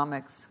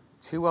economics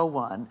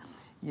 201.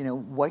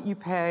 What you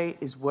pay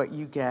is what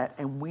you get,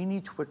 and we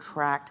need to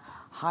attract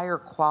higher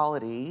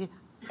quality,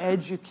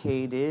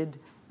 educated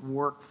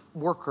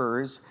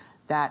workers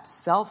that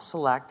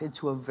self-select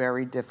into a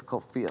very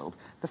difficult field.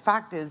 The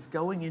fact is,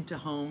 going into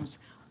homes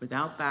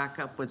without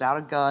backup, without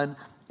a gun,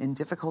 in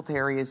difficult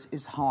areas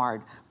is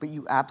hard, but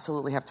you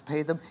absolutely have to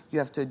pay them. You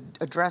have to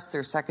address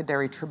their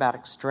secondary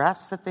traumatic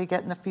stress that they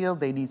get in the field.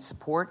 They need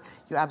support.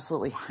 You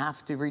absolutely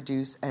have to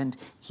reduce and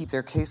keep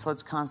their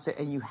caseloads constant,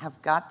 and you have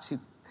got to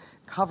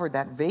cover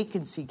that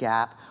vacancy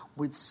gap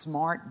with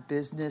smart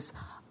business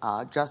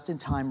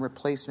just-in-time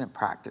replacement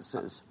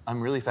practices.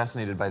 I'm really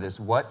fascinated by this.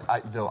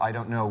 Though I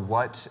don't know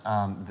what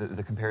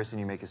the comparison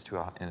you make is to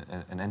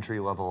an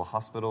entry-level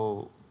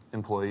hospital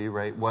employee,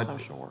 right? What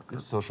social worker.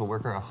 Social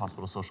worker, a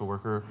hospital social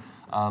worker.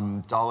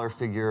 Dollar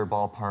figure,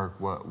 ballpark,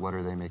 what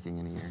are they making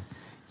in a year?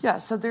 Yeah,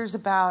 so there's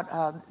about,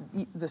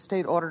 the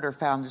state auditor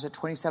found there's a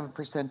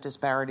 27%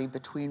 disparity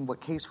between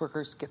what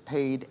caseworkers get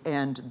paid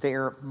and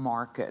their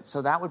market.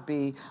 So that would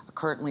be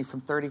currently from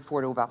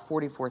 34 to about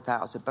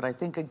 44,000. But I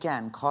think,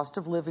 again, cost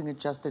of living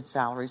adjusted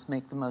salaries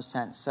make the most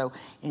sense. So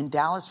in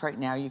Dallas right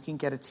now, you can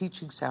get a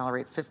teaching salary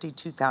at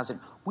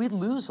 52,000. We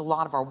lose a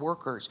lot of our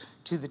workers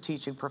to the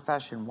teaching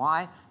profession.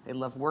 Why? They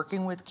love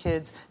working with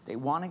kids. They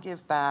want to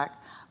give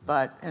back.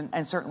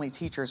 And certainly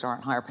teachers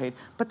aren't higher paid.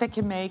 But they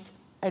can make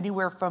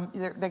anywhere from,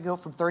 they go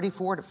from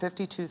 34 to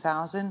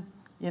 52,000.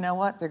 You know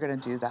what? They're going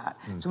to do that.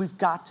 So we've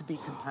got to be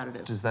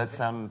competitive. Does that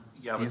sound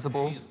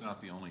feasible? Pay is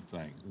not the only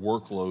thing.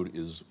 Workload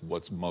is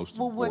what's most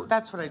important. Well,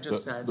 that's what I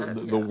just said.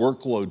 The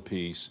workload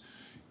piece,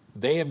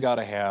 they have got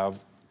to have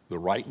the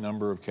right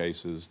number of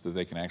cases that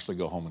they can actually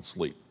go home and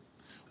sleep.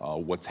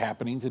 What's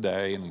happening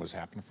today and what's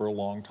happened for a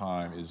long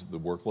time is the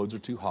workloads are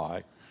too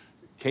high.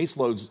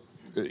 Caseloads,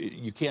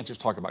 you can't just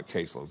talk about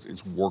caseloads,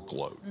 it's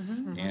workload.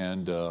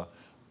 And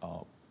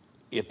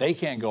if they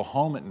can't go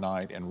home at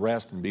night and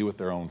rest and be with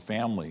their own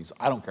families,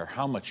 I don't care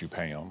how much you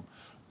pay them,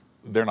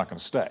 they're not going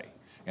to stay.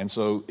 And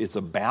so it's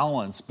a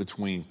balance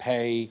between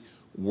pay,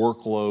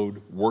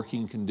 workload,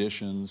 working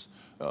conditions.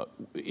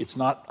 It's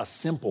not a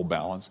simple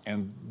balance,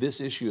 and this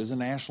issue is a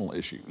national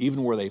issue.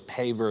 Even where they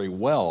pay very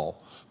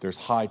well, there's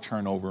high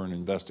turnover in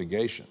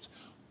investigations.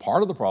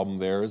 Part of the problem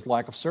there is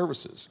lack of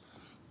services.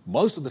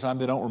 Most of the time,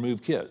 they don't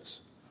remove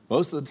kids.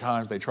 Most of the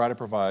times, they try to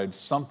provide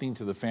something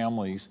to the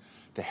families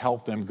to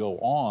help them go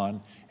on,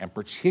 and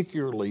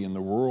particularly in the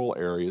rural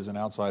areas and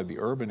outside the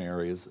urban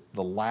areas,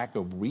 the lack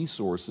of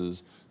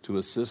resources to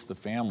assist the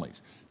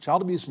families.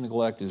 Child abuse and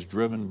neglect is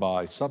driven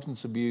by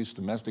substance abuse,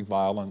 domestic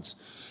violence,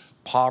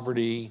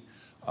 poverty,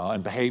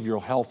 and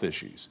behavioral health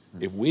issues.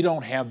 If we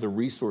don't have the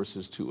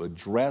resources to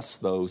address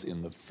those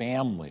in the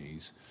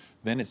families,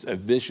 then it's a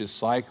vicious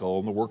cycle,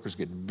 and the workers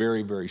get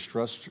very, very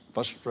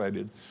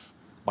frustrated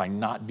by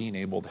not being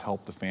able to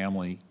help the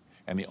family,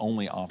 and the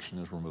only option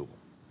is removal.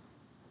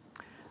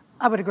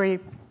 I would agree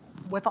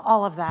with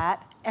all of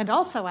that, and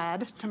also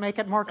add, to make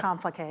it more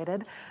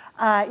complicated,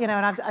 and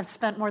I've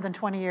spent more than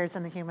 20 years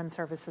in the human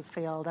services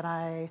field, and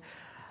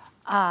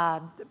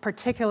I,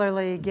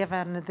 particularly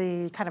given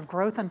the kind of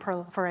growth and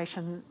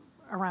proliferation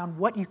around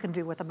what you can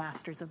do with a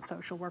master's in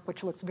social work,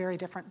 which looks very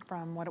different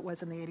from what it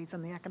was in the 80s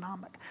and the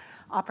economic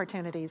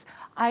opportunities,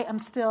 I am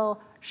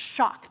still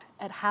shocked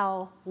at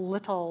how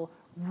little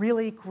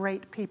really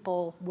great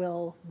people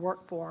will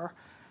work for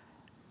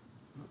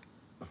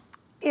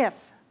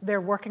if they're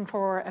working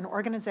for an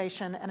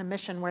organization and a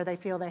mission where they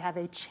feel they have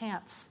a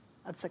chance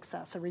of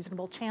success, a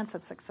reasonable chance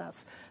of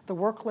success. The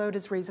workload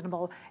is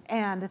reasonable,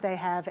 and they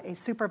have a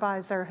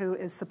supervisor who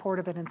is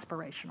supportive and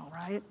inspirational,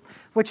 right?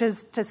 Which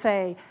is to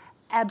say,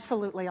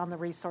 absolutely on the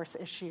resource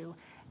issue,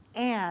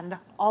 and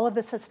all of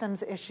the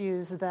systems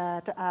issues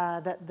that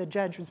the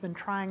judge has been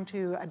trying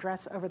to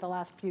address over the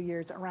last few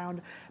years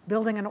around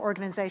building an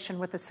organization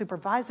with a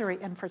supervisory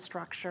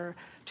infrastructure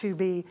to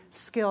be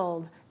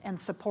skilled and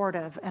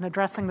supportive, and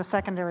addressing the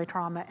secondary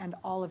trauma and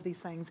all of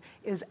these things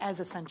is as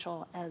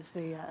essential as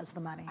the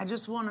money. I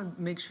just want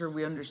to make sure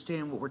we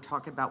understand what we're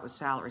talking about with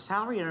salary.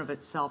 Salary in and of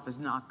itself is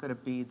not going to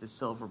be the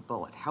silver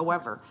bullet.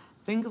 However,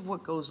 think of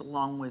what goes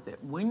along with it.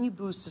 When you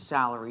boost a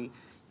salary,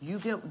 you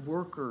get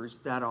workers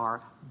that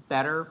are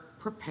better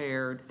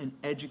prepared and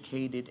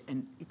educated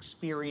and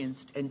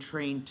experienced and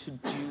trained to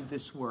do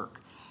this work.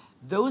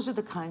 Those are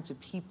the kinds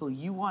of people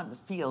you want in the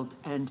field,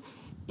 and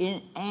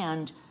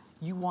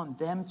you want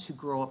them to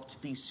grow up to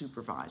be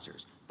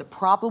supervisors. The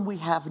problem we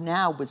have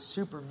now with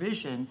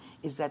supervision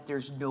is that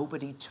there's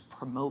nobody to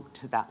promote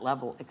to that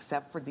level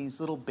except for these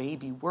little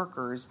baby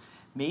workers,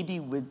 maybe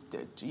with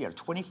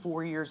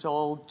 24 years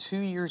old, 2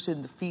 years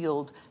in the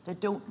field, that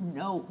don't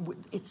know.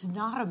 It's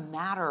not a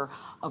matter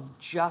of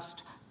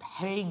just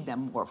paying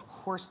them more, of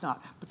course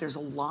not, but there's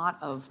a lot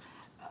of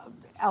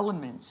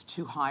elements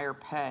to higher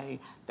pay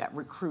that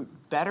recruit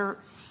better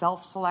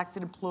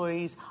self-selected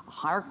employees, a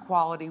higher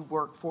quality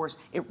workforce.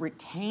 It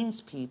retains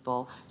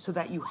people so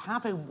that you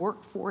have a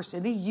workforce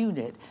in a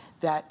unit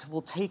that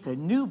will take a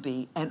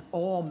newbie and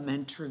all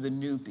mentor the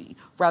newbie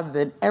rather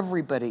than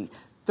everybody.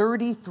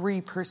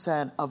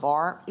 33% of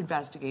our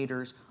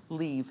investigators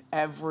leave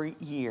every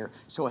year.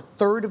 So a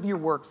third of your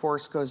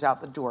workforce goes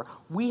out the door.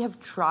 We have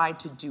tried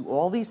to do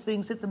all these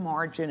things at the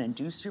margin and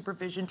do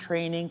supervision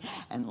training,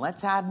 and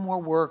let's add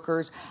more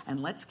workers, and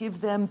let's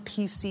give them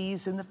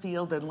PCs in the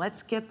field, and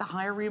let's get the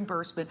higher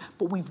reimbursement,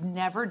 but we've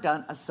never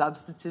done a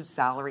substantive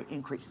salary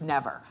increase,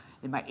 never.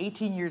 In my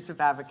 18 years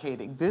of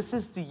advocating, this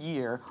is the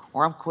year,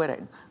 or I'm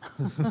quitting.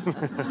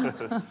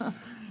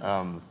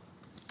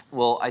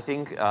 Well, I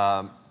think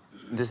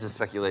this is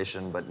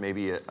speculation, but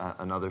maybe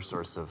another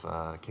source of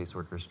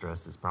caseworker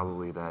stress is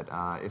probably that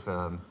if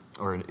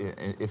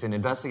an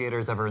investigator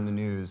is ever in the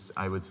news,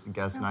 I would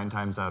guess 9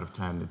 times out of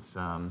 10 it's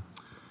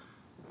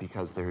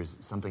because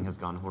something has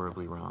gone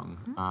horribly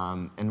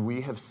wrong. And we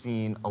have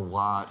seen a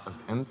lot of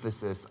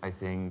emphasis, I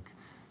think,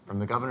 from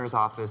the governor's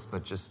office,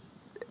 but just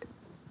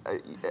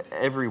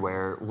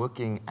everywhere,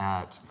 looking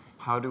at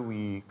how do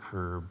we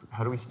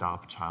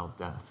stop child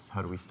deaths?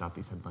 How do we stop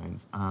these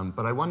headlines?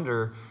 But I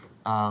wonder,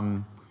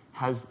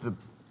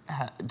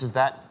 does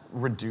that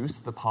reduce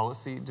the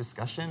policy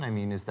discussion? I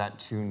mean, is that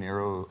too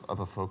narrow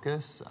of a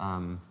focus?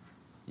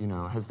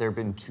 Has there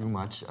been too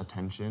much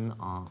attention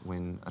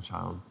when a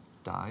child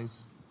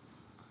dies?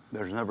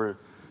 There's never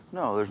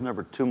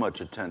too much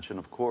attention,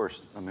 of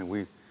course. I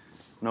mean,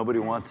 nobody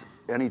wants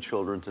any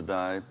children to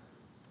die.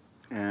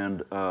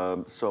 And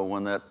so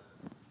when that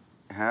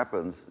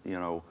happens,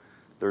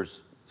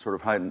 there's sort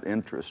of heightened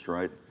interest,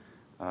 right?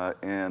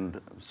 And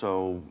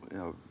so,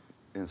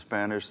 in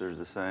Spanish, there's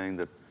the saying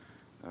that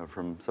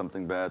from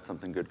something bad,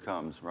 something good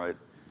comes, right?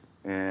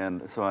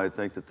 And so I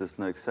think that this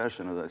next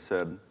session, as I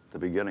said at the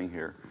beginning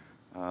here,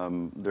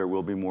 there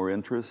will be more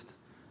interest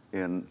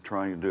in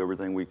trying to do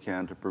everything we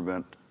can to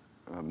prevent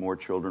more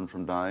children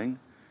from dying.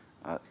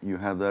 You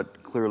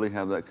clearly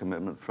have that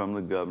commitment from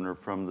the governor,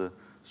 from the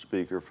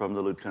speaker, from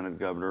the lieutenant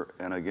governor,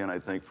 and again, I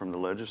think from the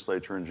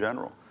legislature in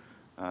general.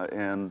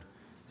 And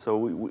so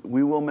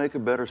we will make a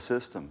better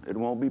system. It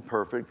won't be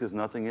perfect, because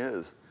nothing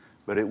is.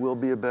 But it will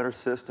be a better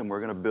system.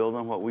 We're going to build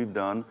on what we've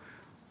done.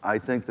 I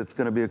think that's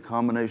going to be a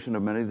combination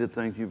of many of the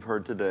things you've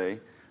heard today.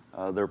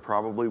 There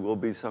probably will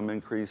be some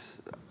increase,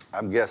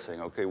 I'm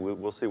guessing, okay,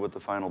 we'll see what the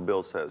final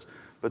bill says.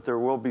 But there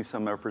will be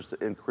some efforts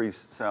to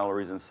increase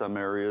salaries in some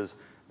areas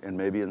and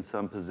maybe in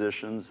some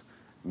positions,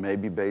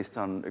 maybe based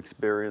on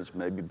experience,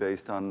 maybe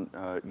based on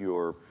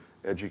your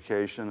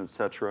education, et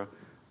cetera.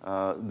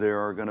 There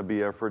are going to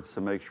be efforts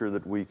to make sure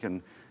that we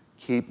can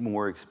keep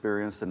more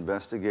experienced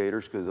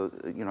investigators, because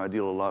I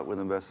deal a lot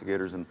with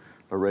investigators in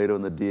Laredo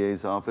in the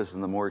DA's office,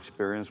 and the more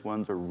experienced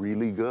ones are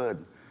really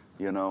good,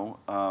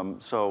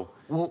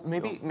 Well,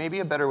 maybe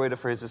a better way to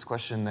phrase this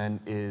question then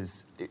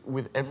is,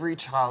 with every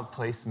child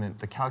placement,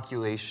 the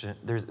calculation,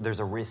 there's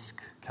a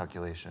risk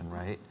calculation,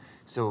 right?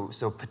 So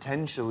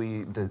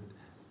potentially,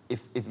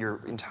 if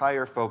your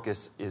entire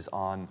focus is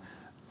on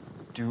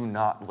do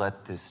not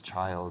let this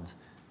child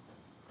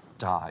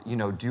die,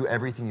 do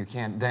everything you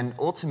can, then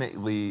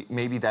ultimately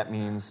maybe that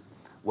means,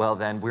 well,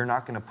 then we're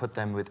not going to put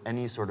them with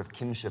any sort of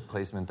kinship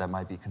placement that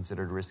might be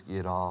considered risky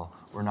at all.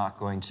 We're not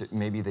going to,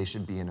 maybe they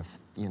should be in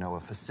a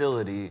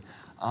facility.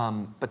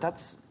 But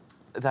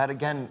that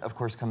again, of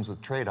course, comes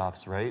with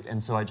trade-offs, right?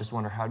 And so I just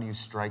wonder, how do you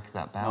strike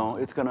that balance?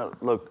 No, it's going to,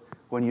 look,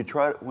 when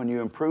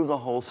you improve the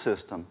whole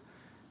system,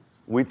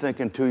 we think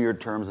in 2-year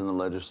terms in the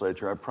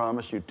legislature. I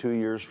promise you 2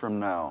 years from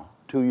now,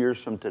 2 years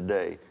from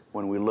today,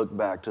 when we look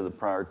back to the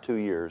prior 2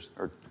 years,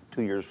 or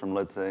 2 years from,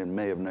 let's say, in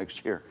May of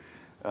next year,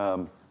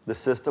 the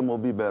system will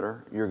be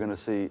better. You're going to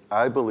see,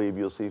 I believe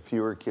you'll see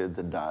fewer kids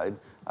that died.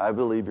 I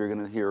believe you're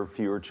going to hear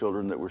fewer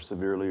children that were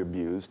severely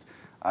abused.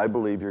 I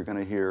believe you're going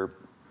to hear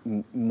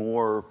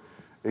more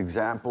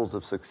examples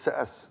of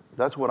success.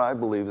 That's what I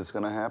believe is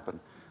going to happen.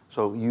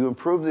 So you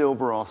improve the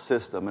overall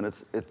system, and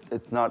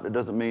it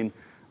doesn't mean,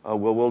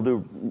 we'll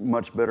do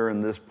much better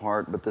in this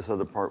part, but this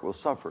other part will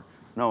suffer.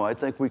 No, I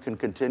think we can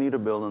continue to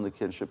build on the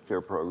kinship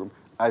care program.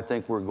 I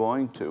think we're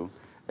going to.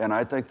 And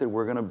I think that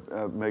we're going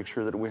to make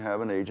sure that we have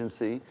an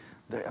agency.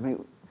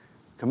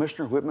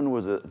 Commissioner Whitman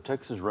was a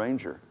Texas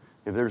Ranger.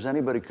 If there's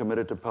anybody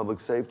committed to public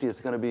safety,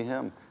 it's going to be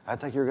him. I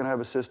think you're going to have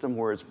a system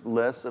where it's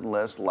less and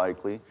less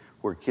likely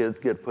where kids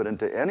get put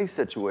into any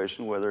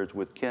situation, whether it's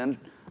with kin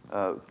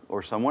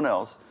or someone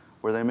else,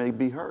 where they may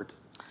be hurt.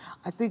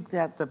 I think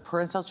that the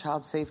parental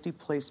child safety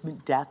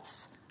placement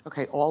deaths,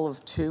 okay, all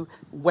of 2,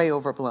 way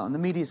overblown. The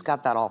media's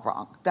got that all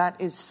wrong. That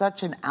is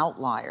such an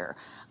outlier.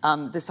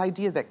 This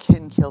idea that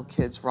kin kill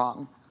kids,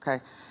 wrong,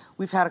 okay?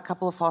 We've had a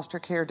couple of foster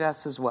care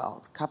deaths as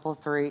well. A couple of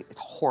 3. It's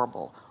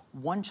horrible.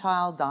 One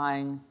child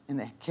dying in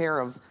the care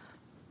of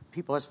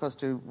people who are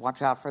supposed to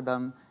watch out for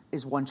them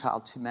is one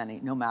child too many,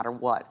 no matter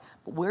what.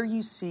 But where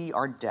you see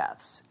our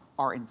deaths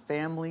are in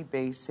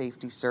family-based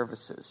safety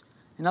services.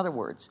 In other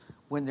words,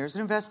 when there's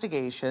an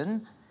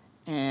investigation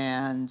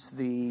and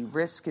the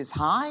risk is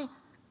high,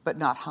 but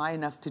not high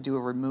enough to do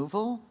a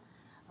removal,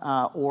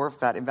 or if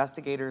that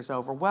investigator is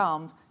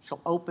overwhelmed,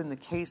 she'll open the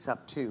case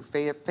up to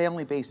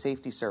family-based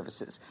safety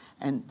services.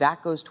 And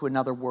that goes to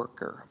another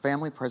worker,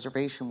 family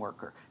preservation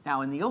worker.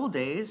 Now, in the old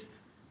days,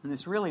 when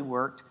this really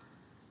worked,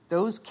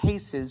 those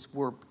cases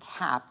were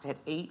capped at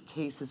 8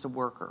 cases a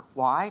worker.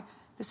 Why?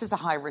 This is a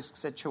high-risk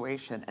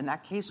situation, and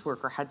that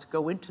caseworker had to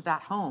go into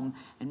that home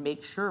and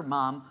make sure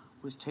mom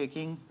was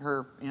taking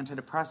her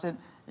antidepressant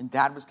and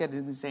dad was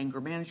getting his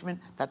anger management,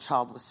 that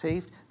child was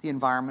safe, the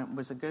environment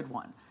was a good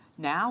one.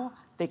 Now,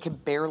 they can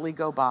barely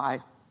go by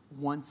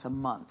once a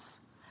month.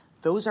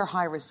 Those are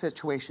high-risk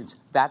situations.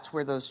 That's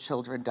where those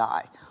children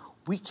die.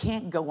 We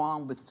can't go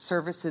on with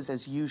services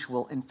as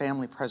usual in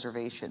family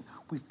preservation.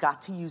 We've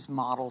got to use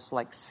models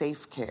like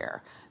Safe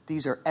Care.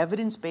 These are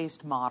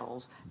evidence-based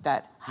models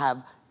that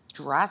have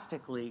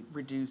drastically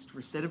reduced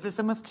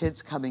recidivism of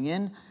kids coming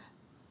in.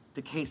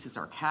 The cases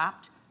are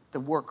capped,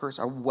 the workers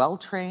are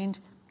well-trained,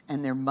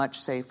 and they're much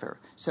safer.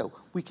 So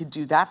we could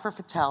do that for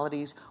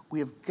fatalities. We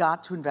have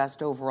got to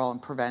invest overall in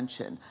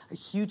prevention. A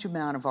huge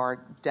amount of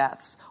our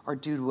deaths are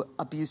due to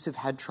abusive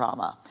head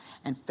trauma.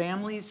 And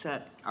families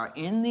that are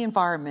in the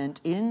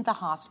environment, in the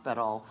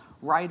hospital,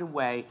 right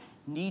away,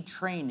 need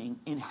training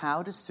in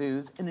how to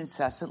soothe an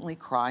incessantly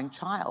crying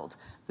child.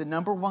 The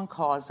number one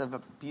cause of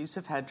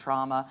abusive head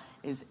trauma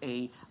is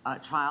a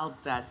child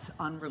that's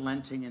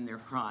unrelenting in their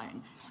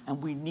crying.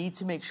 And we need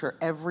to make sure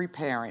every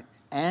parent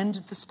and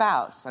the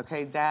spouse,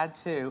 okay, dad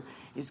too,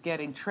 is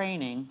getting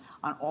training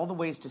on all the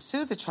ways to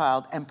soothe the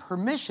child and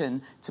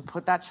permission to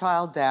put that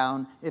child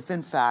down if,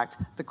 in fact,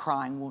 the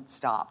crying won't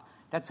stop.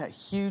 That's a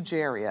huge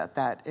area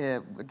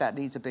that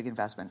needs a big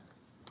investment.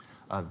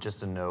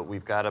 Just a note,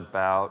 we've got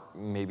about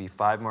maybe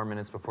 5 more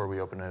minutes before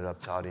we open it up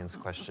to audience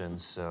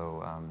questions,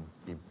 so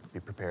be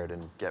prepared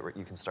and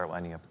you can start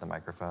lining up the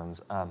microphones.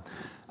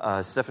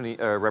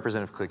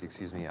 Representative Klick,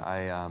 excuse me,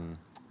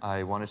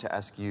 I wanted to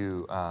ask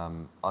you,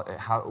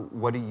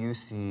 what do you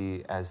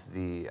see as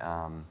the,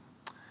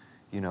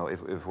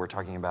 if we're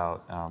talking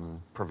about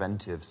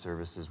preventive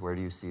services, where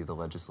do you see the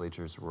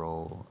legislature's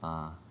role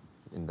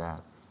in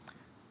that?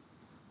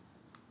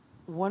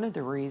 One of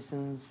the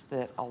reasons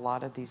that a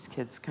lot of these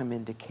kids come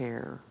into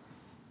care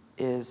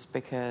is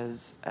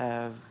because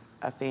of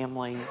a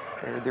family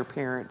or their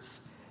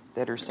parents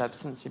that are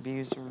substance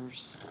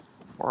abusers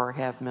or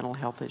have mental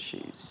health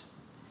issues.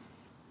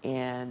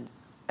 And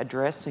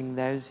addressing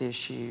those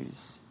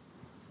issues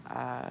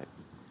are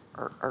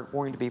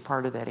going to be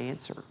part of that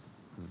answer.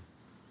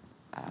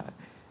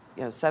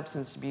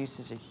 Substance abuse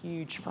is a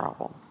huge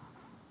problem,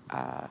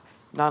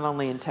 not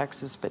only in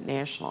Texas but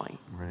nationally.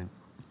 Right.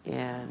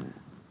 And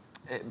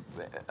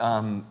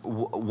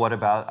what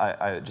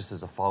about, just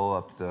as a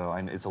follow-up though,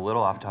 it's a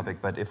little off topic,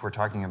 but if we're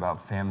talking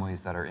about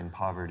families that are in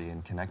poverty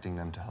and connecting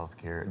them to health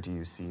care, do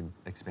you see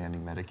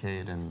expanding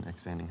Medicaid and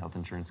expanding health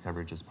insurance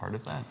coverage as part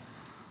of that?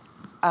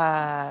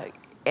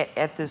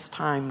 At this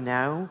time,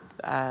 no.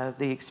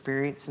 The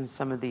experience in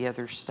some of the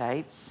other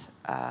states,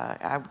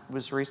 I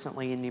was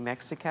recently in New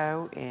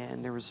Mexico,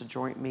 and there was a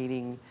joint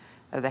meeting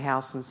of the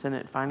House and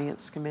Senate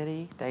Finance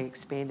Committee. They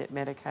expanded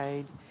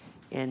Medicaid,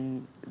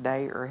 and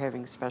they are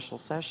having special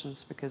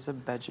sessions because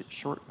of budget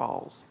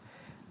shortfalls.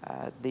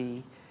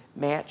 The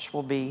match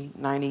will be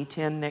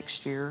 90-10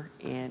 next year,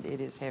 and it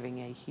is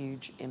having a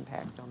huge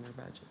impact on their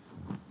budget.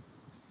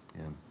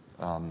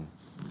 Yeah.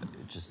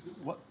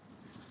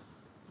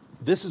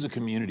 This is a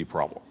community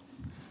problem.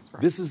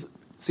 Right.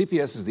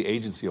 CPS is the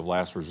agency of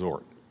last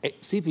resort.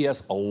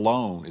 CPS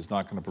alone is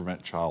not going to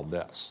prevent child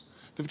deaths.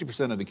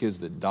 50% of the kids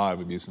that die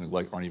of abuse and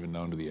neglect aren't even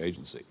known to the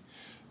agency.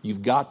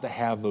 You've got to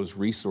have those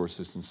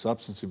resources in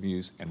substance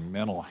abuse and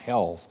mental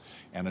health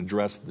and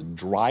address the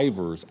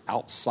drivers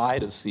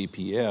outside of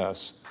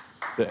CPS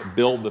that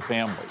build the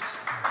families.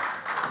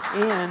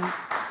 And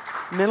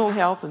mental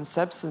health and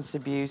substance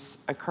abuse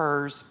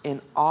occurs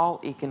in all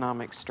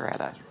economic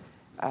strata.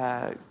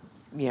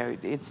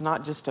 It's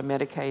not just a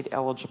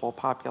Medicaid-eligible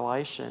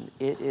population.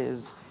 It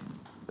is,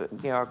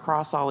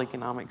 across all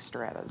economic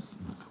stratas.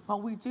 Well,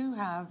 we do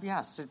have,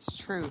 yes, it's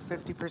true,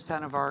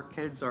 50% of our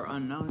kids are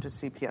unknown to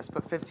CPS,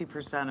 but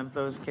 50% of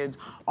those kids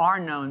are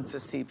known to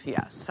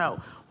CPS. So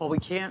while we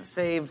can't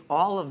save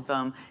all of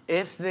them,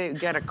 if they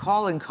get a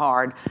calling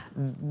card,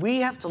 we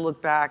have to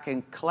look back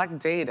and collect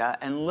data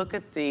and look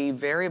at the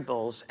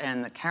variables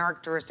and the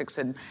characteristics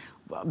and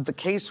the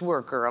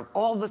caseworker of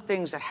all the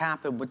things that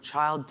happened with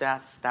child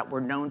deaths that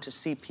were known to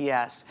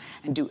CPS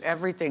and do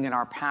everything in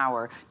our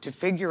power to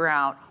figure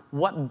out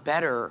what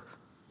better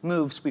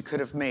moves we could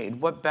have made,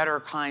 what better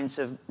kinds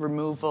of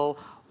removal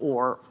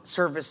or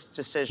service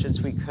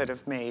decisions we could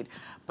have made.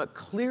 But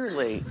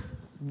clearly,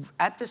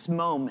 At this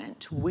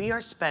moment, we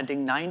are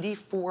spending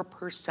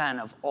 94%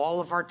 of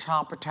all of our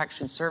child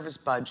protection service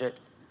budget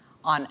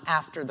on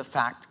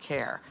after-the-fact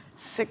care.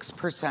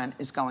 6%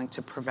 is going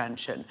to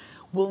prevention.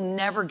 We'll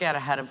never get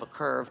ahead of a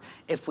curve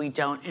if we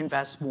don't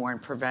invest more in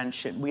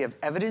prevention. We have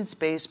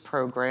evidence-based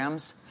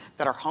programs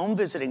that are home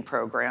visiting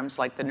programs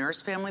like the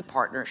Nurse Family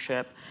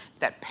Partnership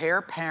that pair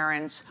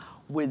parents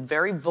with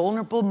very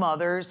vulnerable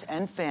mothers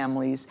and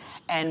families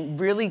and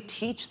really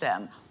teach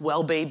them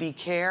well baby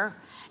care.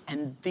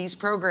 And these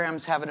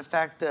programs have an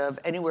effect of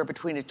anywhere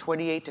between a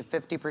 28 to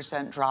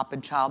 50% drop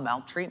in child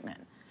maltreatment.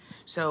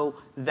 So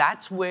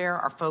that's where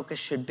our focus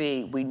should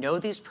be. We know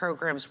these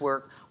programs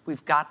work.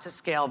 We've got to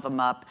scale them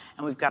up,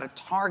 and we've got to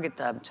target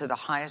them to the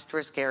highest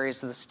risk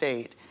areas of the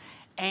state.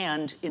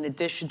 And in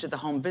addition to the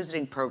home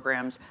visiting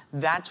programs,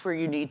 that's where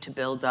you need to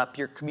build up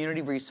your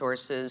community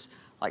resources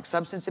like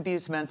substance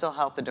abuse, mental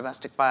health, and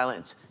domestic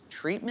violence,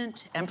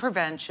 treatment and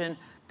prevention,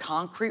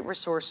 concrete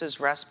resources,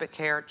 respite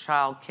care,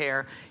 child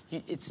care.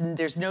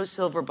 There's no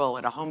silver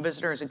bullet. A home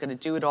visitor isn't going to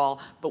do it all,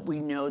 but we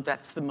know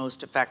that's the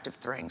most effective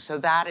thing. So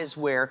that is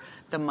where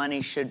the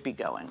money should be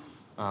going.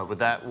 With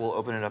that, we'll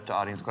open it up to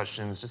audience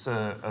questions. Just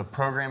a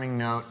programming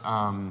note.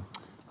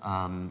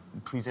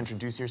 Please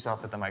introduce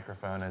yourself at the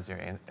microphone as you're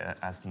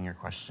asking your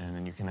question,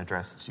 and you can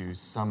address to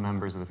some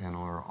members of the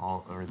panel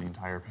or the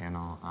entire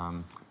panel.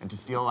 And to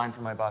steal a line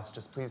from my boss,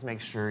 just please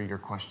make sure your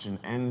question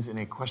ends in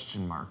a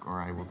question mark, or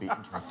I will be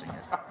interrupting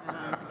it.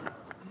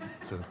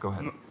 So go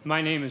ahead.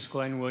 My name is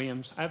Glenn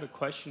Williams. I have a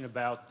question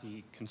about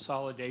the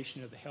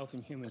consolidation of the Health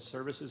and Human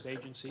Services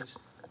agencies.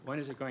 When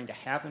is it going to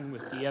happen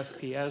with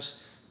DFPS?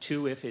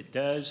 2, if it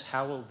does,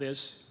 how will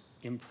this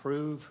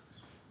improve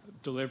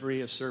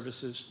delivery of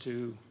services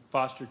to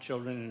foster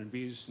children and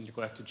abused and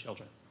neglected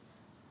children?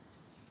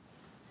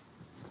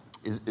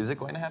 Is it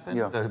going to happen?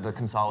 Yeah. The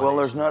consolidation? Well,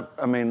 there's not,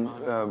 I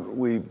mean,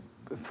 we,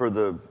 for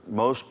the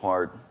most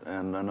part,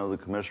 and I know the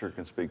commissioner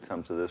can speak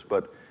some to this,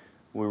 but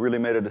we really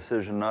made a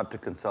decision not to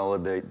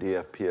consolidate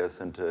DFPS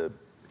into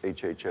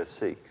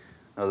HHSC.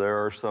 Now, there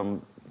are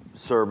some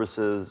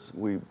services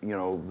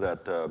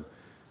that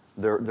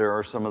there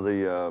are some of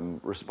the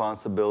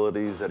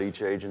responsibilities that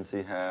each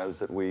agency has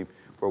that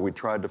where we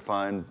tried to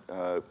find,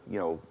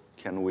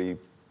 can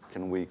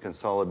we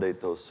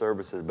consolidate those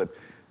services? But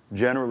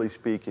generally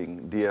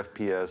speaking,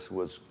 DFPS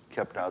was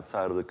kept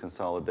outside of the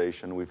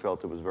consolidation. We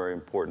felt it was very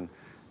important,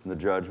 and the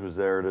judge was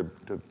there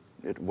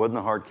it wasn't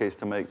a hard case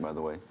to make, by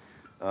the way,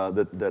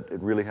 that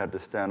it really had to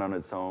stand on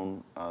its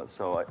own.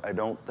 So I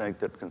don't think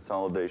that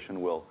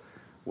consolidation will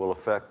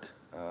affect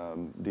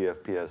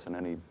DFPS in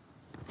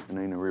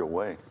any real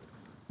way.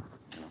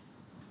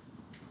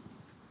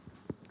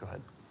 Go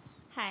ahead.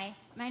 Hi,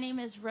 my name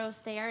is Rose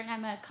Thayer, and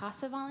I'm a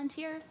CASA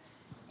volunteer,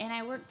 and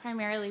I work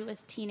primarily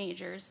with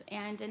teenagers.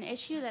 And an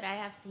issue that I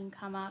have seen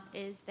come up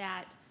is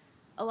that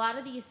a lot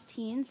of these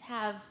teens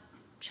have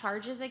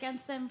charges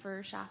against them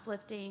for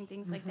shoplifting,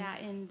 things like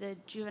that, in the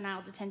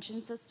juvenile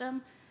detention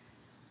system.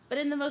 But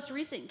in the most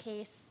recent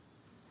case,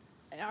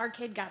 our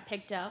kid got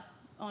picked up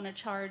on a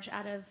charge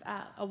out of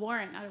a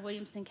warrant out of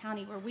Williamson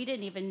County where we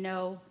didn't even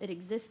know it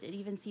existed.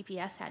 Even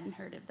CPS hadn't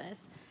heard of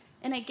this.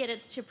 And I get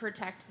it's to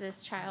protect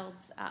this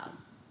child's,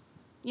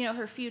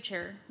 her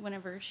future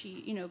whenever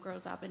she,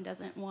 grows up and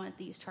doesn't want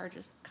these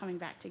charges coming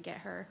back to get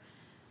her.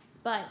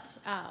 But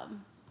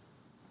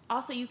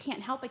also, you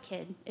can't help a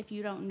kid if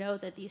you don't know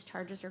that these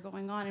charges are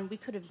going on. And we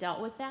could have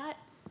dealt with that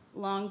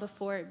long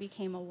before it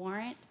became a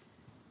warrant.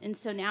 And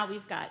so now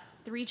we've got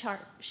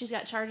she's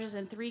got charges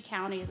in 3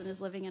 counties and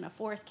is living in a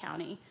 4th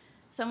county.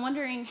 So I'm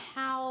wondering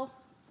how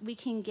we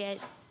can get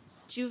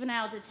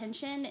juvenile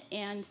detention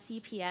and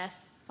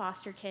CPS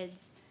foster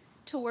kids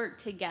to work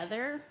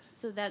together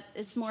so that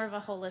it's more of a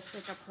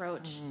holistic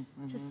approach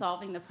to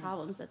solving the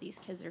problems that these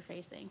kids are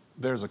facing.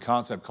 There's a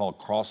concept called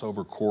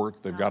crossover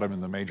court. They've got them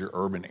in the major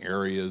urban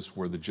areas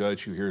where the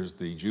judge who hears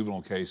the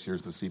juvenile case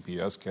hears the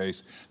CPS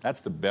case. That's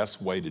the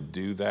best way to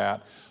do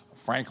that.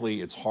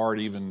 Frankly, it's hard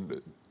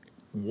even.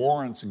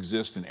 Warrants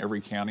exist in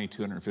every county,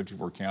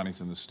 254 counties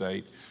in the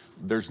state.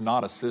 There's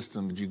not a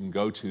system that you can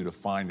go to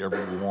find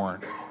every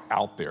warrant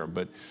out there,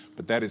 but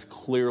that is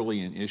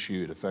clearly an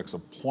issue. It affects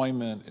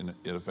employment, and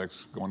it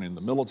affects going in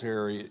the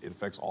military. It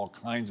affects all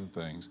kinds of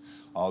things.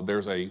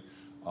 There's a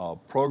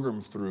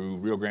program through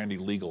Rio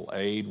Grande Legal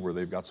Aid where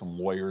they've got some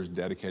lawyers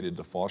dedicated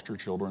to foster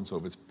children. So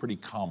if it's pretty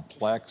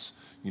complex,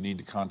 you need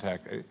to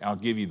contact, I'll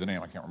give you the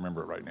name, I can't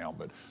remember it right now,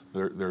 but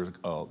there's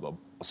a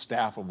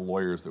staff of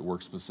lawyers that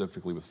work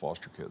specifically with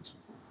foster kids.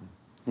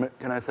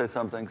 Can I say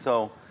something?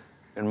 So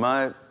in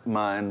my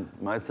mind,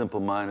 my simple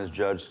mind is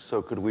judged,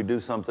 so could we do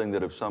something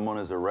that if someone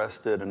is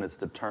arrested and it's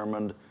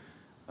determined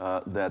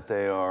that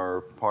they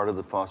are part of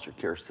the foster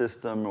care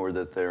system or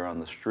that they're on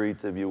the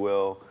streets, if you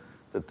will,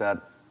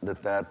 that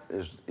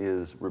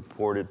is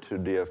reported to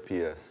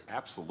DFPS?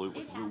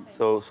 Absolutely. It happened.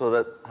 So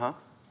that, huh?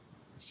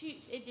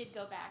 It did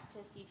go back to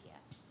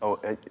CPS. Oh,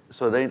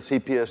 so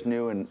CPS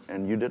knew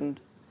and you didn't?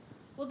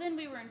 Well, then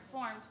we were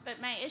informed, but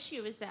my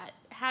issue is that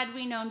had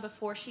we known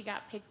before she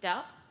got picked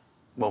up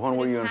Well, we when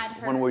were could you have had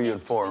her when were you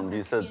into informed? her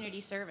You said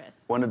community service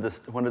when did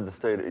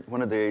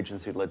the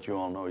agency let you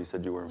all know? You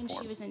said you were when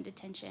informed. she was in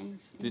detention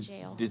in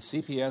jail. Did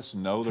CPS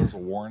know there was a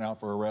warrant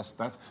out for arrest?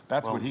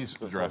 That's what he's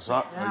addressing.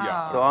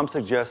 Yeah. So I'm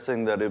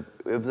suggesting that if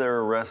they're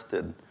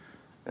arrested,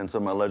 and so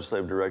my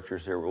legislative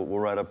directors here, we'll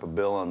write up a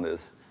bill on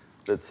this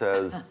that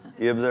says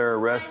if they're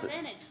arrested. By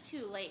then it's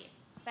too late.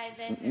 By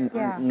then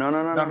they're Yeah. No.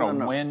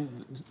 No. When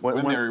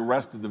they're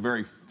arrested the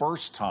very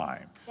first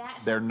time, That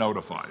they're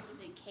notified.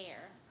 was in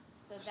care,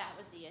 so that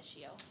was the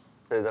issue.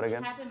 Say that It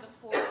again? happened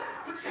before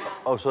the child.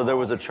 Oh, so there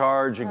was a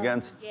charge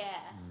against. Yeah,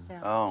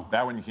 Oh.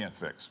 That one you can't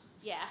fix.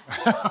 yeah.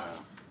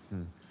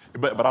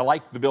 But I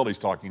like the bill he's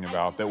talking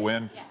about, that do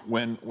when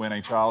like- when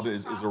a child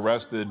is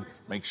arrested,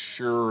 make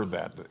sure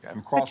that,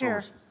 and But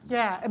you're,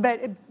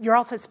 crossovers. you're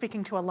also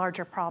speaking to a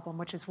larger problem,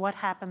 which is what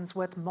happens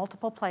with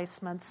multiple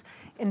placements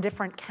in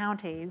different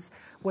counties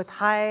with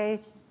high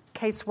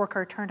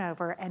caseworker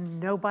turnover, and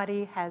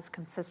nobody has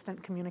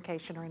consistent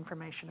communication or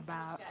information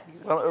about.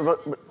 Well,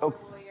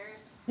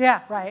 Lawyers.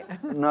 Yeah, right.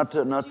 not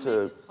Could you make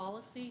to. it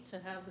policy to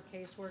have the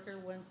caseworker,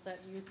 once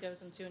that youth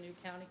goes into a new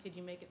county, could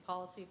you make it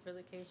policy for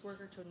the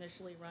caseworker to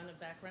initially run a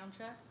background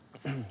check?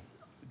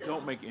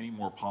 Don't make any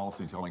more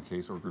policy telling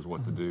caseworkers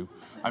what to do.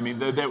 I mean,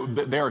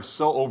 they are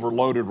so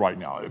overloaded right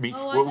now. I mean,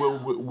 Oh, I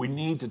know. we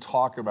need to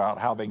talk about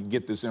how they can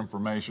get this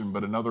information,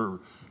 but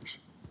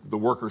the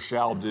worker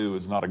shall do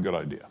is not a good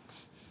idea.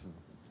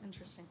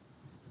 Interesting.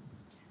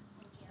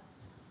 Thank you.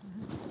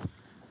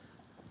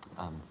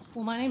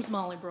 Well, my name's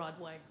Molly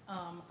Broadway.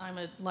 I'm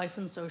a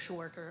licensed social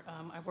worker.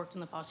 I've worked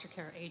in the foster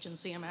care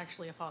agency. I'm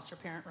actually a foster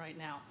parent right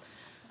now.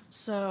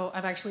 So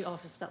I've actually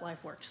officed at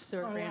LifeWorks.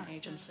 They're a grant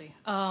agency.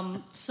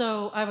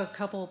 So I have a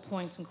couple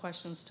points and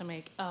questions to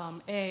make.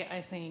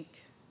 I think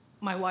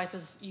my wife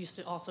used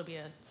to also be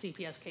a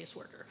CPS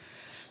caseworker.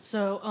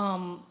 So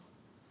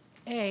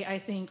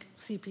I think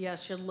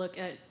CPS should look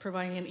at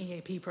providing an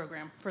EAP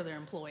program for their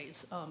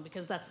employees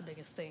because that's the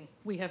biggest thing.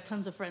 We have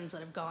tons of friends that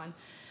have gone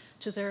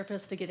to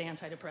therapists to get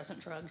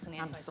antidepressant drugs and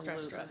anti-stress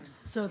Absolutely. drugs.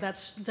 So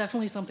that's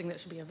definitely something that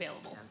should be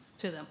available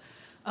to them.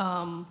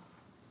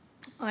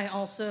 I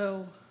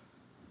also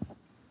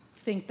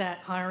think that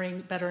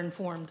hiring better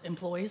informed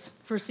employees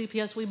for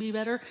CPS would be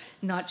better,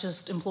 not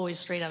just employees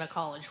straight out of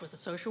college with a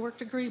social work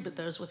degree, but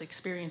those with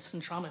experience in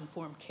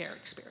trauma-informed care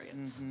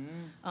experience.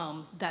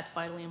 That's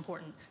vitally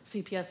important.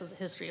 CPS has a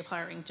history of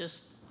hiring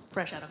just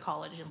fresh out of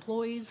college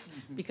employees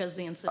because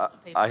the incentive to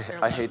pay for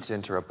their I hate loans. to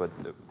interrupt, but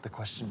the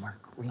question mark.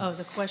 Oh,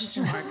 the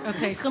question mark.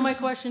 Okay, so my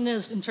question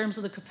is, in terms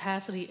of the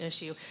capacity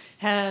issue,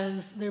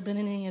 has there been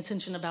any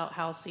attention about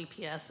how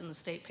CPS and the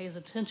state pays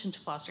attention to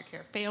foster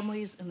care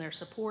families and their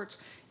supports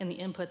and the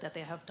input that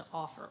they have to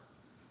offer?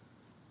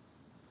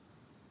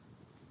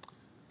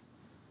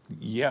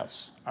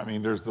 Yes. I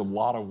mean, there's a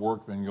lot of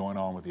work been going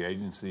on with the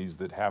agencies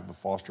that have the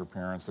foster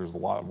parents. There's a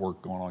lot of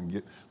work going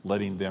on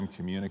letting them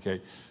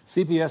communicate.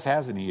 CPS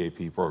has an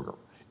EAP program.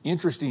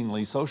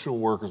 Interestingly, social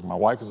workers, my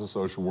wife is a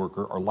social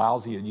worker, are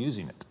lousy at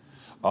using it.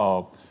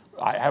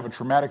 I have a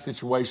traumatic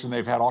situation.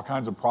 They've had all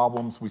kinds of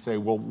problems. We say,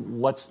 well,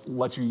 let's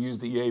let you use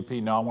the EAP.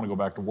 No, I want to go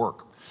back to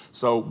work.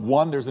 So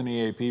one, there's an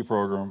EAP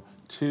program.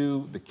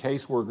 Two, the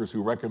caseworkers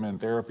who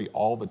recommend therapy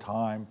all the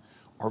time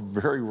are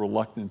very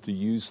reluctant to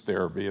use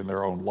therapy in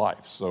their own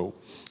life. So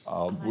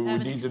we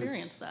haven't need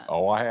experienced that.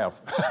 Oh, I have.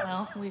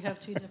 Well, we have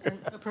two different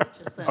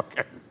approaches then.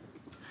 Okay.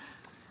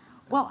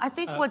 Well, I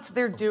think what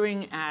they're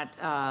doing at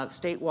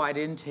statewide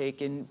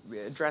intake in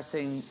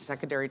addressing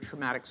secondary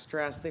traumatic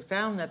stress, they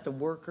found that the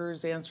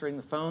workers answering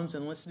the phones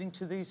and listening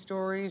to these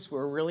stories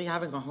were really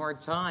having a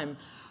hard time.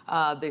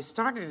 They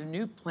started a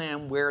new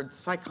plan where the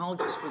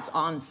psychologist was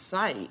on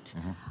site.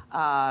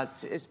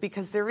 It's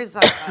because there is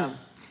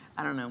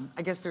I don't know,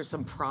 I guess there's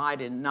some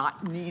pride in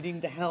not needing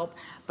the help,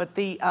 but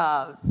they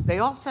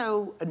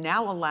also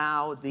now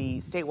allow the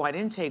statewide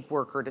intake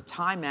worker to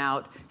time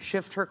out,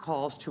 shift her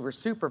calls to her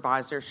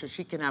supervisor so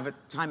she can have a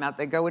timeout.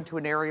 They go into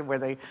an area where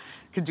they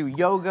could do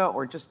yoga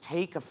or just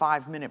take a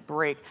 5-minute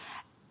break.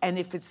 And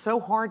if it's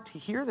so hard to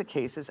hear the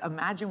cases,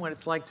 imagine what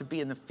it's like to be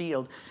in the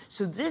field.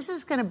 So this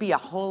is going to be a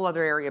whole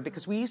other area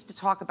because we used to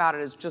talk about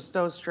it as just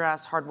those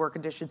stress, hard work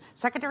condition.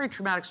 Secondary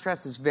traumatic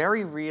stress is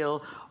very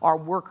real. Our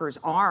workers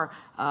are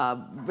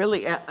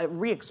really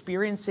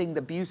re-experiencing the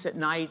abuse at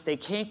night. They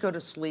can't go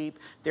to sleep.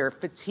 They're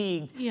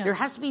fatigued. Yeah. There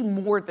has to be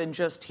more than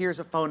just here's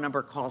a phone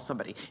number, call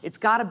somebody. It's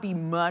got to be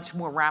much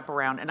more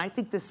wraparound. And I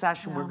think this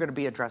session we're going to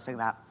be addressing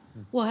that.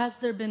 Well, has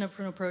there been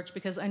an approach?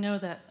 Because I know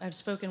that I've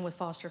spoken with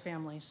foster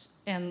families,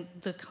 and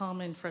the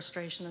common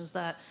frustration is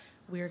that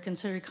we are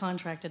considered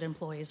contracted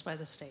employees by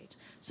the state.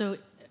 So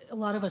a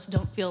lot of us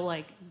don't feel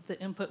like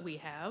the input we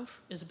have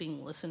is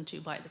being listened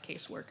to by the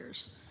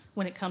caseworkers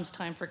when it comes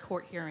time for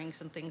court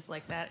hearings and things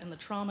like that, and the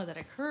trauma that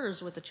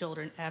occurs with the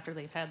children after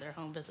they've had their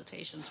home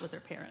visitations with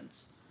their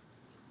parents.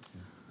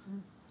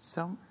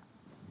 So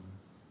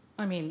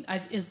I mean,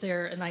 is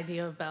there an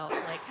idea about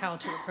like how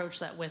to approach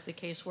that with the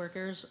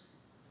caseworkers?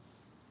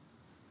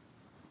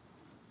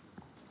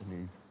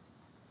 Any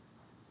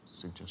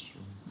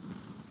suggestion?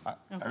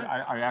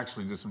 I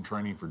actually did some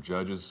training for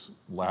judges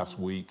last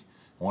week,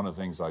 One of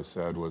the things I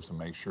said was to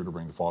make sure to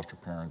bring the foster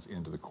parents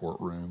into the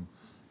courtroom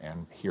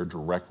and hear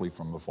directly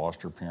from the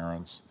foster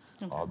parents.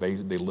 They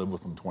live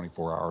with them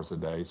 24 hours a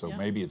day, so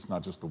maybe it's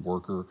not just the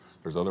worker.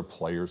 There's other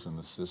players in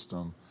the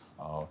system.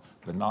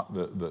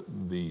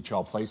 The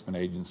child placement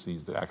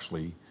agencies that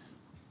actually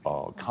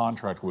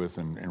contract with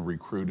and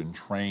recruit and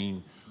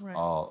train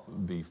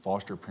the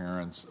foster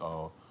parents.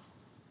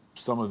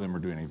 Some of them are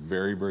doing a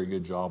very, very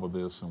good job of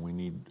this, and we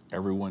need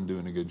everyone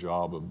doing a good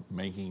job of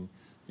making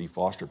the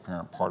foster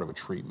parent part of a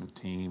treatment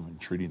team and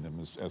treating them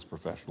as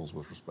professionals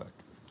with respect.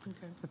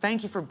 Okay.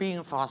 Thank you for being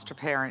a foster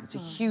parent. It's a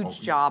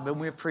huge job, and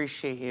we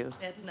appreciate you.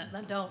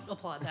 Don't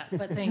applaud that,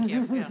 but thank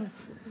you.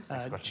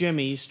 Jim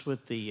East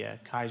with the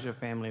Kaiser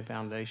Family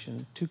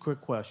Foundation. Two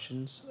quick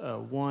questions.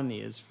 One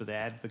is for the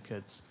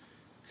advocates.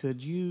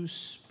 Could you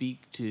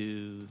speak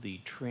to the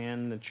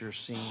trend that you're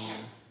seeing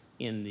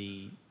in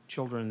the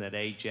children that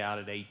age out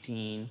at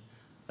 18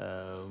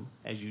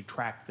 as you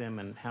track them,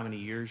 and how many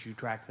years you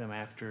track them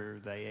after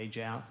they age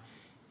out?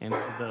 And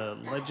for the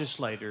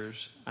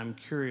legislators, I'm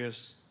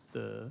curious,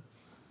 the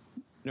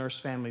Nurse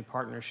Family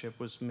Partnership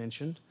was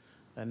mentioned.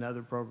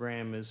 Another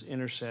program is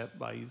Intercept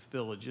by Youth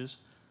Villages.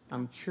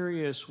 I'm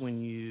curious, when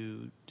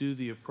you do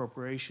the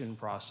appropriation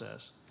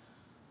process,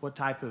 what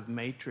type of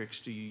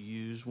matrix do you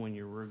use when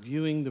you're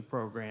reviewing the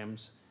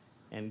programs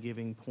and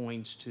giving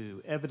points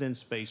to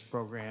evidence-based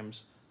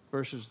programs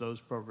versus those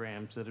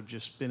programs that have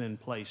just been in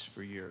place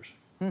for years?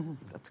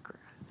 That's great.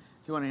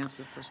 Do you want to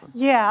answer the first one?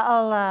 Yeah,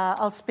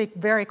 I'll speak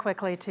very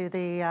quickly to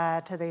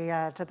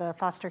the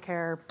foster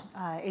care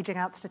aging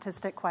out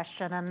statistic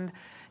question, and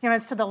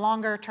as to the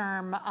longer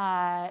term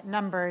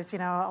numbers,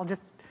 I'll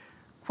just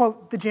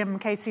quote the Jim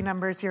Casey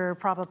numbers you're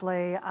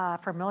probably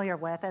familiar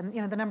with, and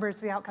the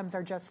numbers, the outcomes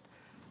are just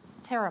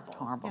terrible.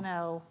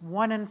 Horrible.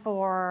 1 in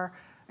 4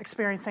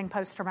 experiencing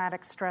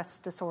post-traumatic stress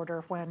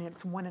disorder when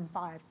it's 1 in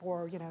 5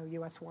 for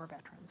U.S. war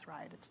veterans,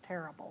 right? It's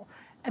terrible.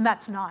 And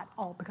that's not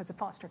all because of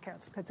foster care.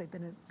 It's because they've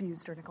been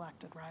abused or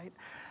neglected, right?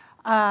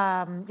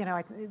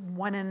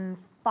 1 in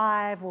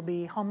 5 will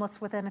be homeless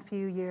within a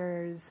few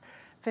years.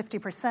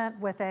 50%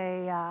 with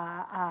a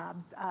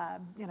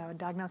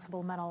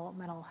diagnosable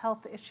mental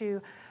health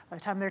issue. By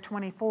the time they're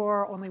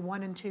 24, only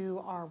 1 in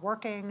 2 are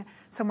working.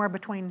 Somewhere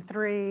between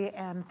 3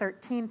 and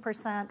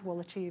 13% will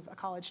achieve a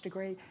college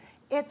degree.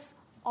 It's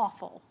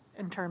awful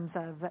in terms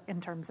of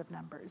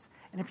numbers.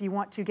 And if you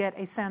want to get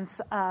a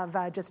sense of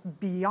just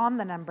beyond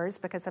the numbers,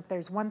 because if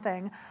there's one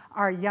thing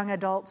our young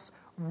adults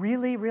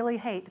really, really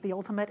hate, the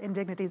ultimate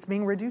indignity is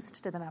being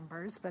reduced to the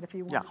numbers. But if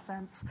you want a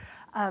sense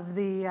of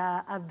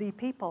the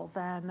people,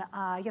 then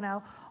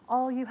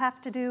all you have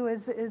to do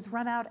is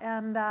run out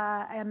and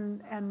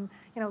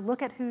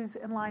look at who's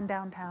in line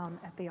downtown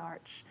at the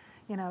Arch.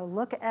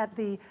 Look at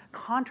the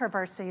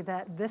controversy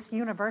that this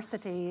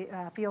university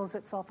feels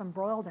itself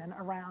embroiled in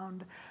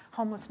around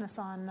homelessness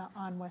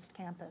on West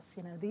Campus.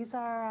 These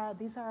are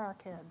our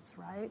kids,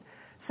 right?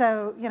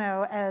 So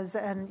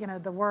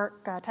the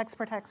work Text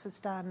Protects has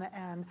done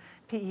and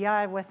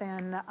PEI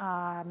within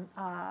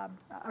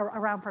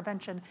around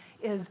prevention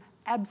is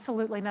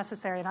absolutely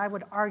necessary, and I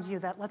would argue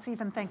that let's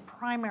even think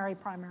primary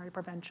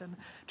prevention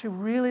to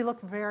really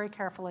look very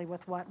carefully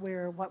with what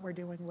we're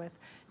doing with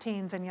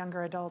teens and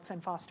younger adults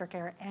in foster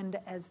care and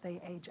as they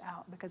age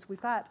out, because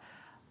we've got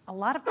a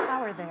lot of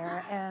power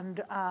there,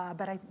 and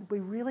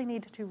we really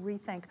need to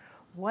rethink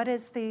what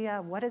is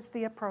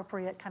the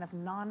appropriate kind of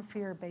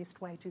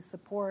non-fear-based way to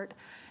support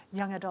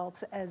young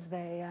adults as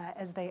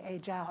they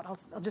age out.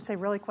 I'll just say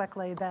really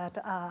quickly that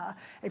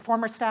a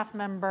former staff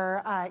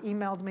member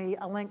emailed me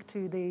a link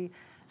to the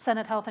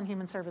Senate Health and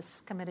Human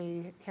Service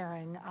Committee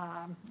hearing.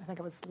 I think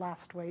it was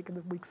last week.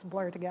 The weeks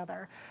blur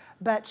together.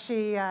 But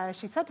she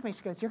said to me,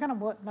 she goes, "You're going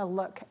to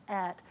look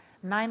at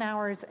 9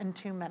 hours and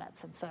 2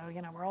 minutes." And so,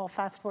 we're all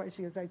fast forward.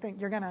 She goes, "I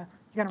think you're going to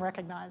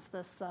recognize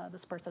this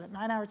person at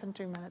 9 hours and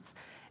 2 minutes."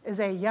 Is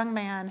a young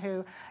man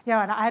who,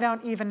 and I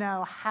don't even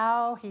know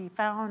how he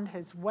found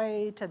his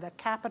way to the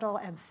Capitol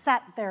and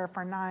sat there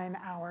for 9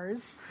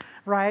 hours,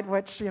 right?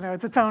 Which,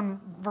 it's its own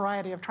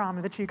variety of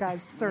trauma that you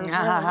guys serve.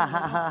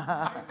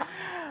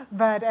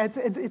 But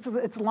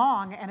it's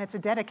long, and it's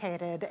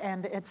dedicated,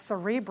 and it's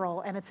cerebral,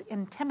 and it's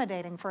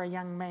intimidating for a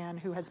young man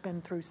who has been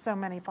through so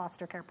many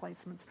foster care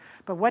placements.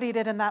 But what he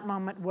did in that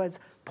moment was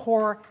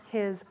pour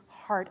his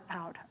heart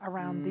out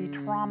around the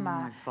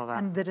trauma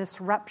and the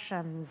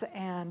disruptions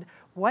and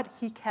what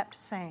he kept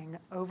saying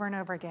over and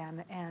over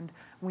again, and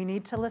we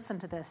need to listen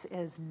to this,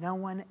 is no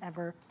one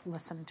ever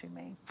listened to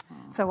me.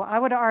 So I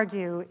would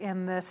argue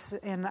in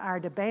our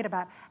debate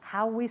about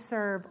how we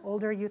serve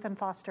older youth in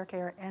foster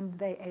care and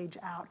they age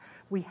out,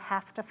 we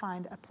have to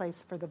find a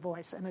place for the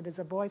voice, and it is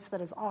a voice that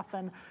is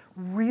often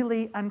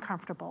really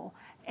uncomfortable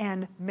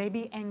and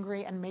maybe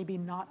angry and maybe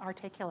not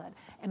articulate,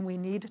 and we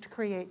need to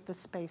create the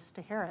space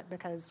to hear it,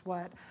 because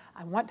what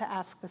I want to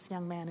ask this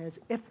young man is,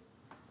 if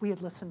we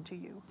had listened to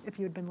you, if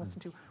you had been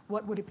listened to,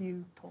 what would have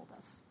you told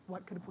us?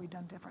 What could have we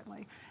done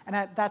differently? And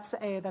that's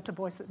a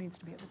voice that needs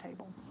to be at the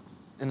table.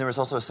 And there was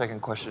also a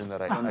second question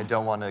that I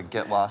don't want to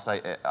get lost.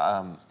 And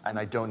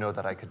I don't know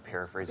that I could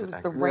paraphrase It it was the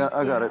accurately. Yeah,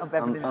 I got it. of On the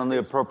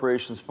evidence-based.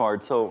 appropriations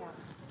part, so,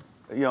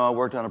 I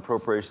worked on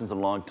appropriations a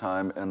long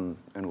time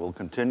and will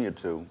continue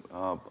to,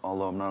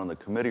 although I'm not on the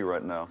committee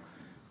right now.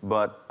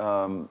 But,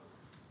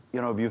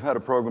 if you've had a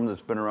program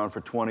that's been around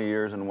for 20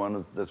 years and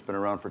one that's been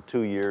around for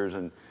 2 years,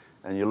 and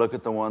you look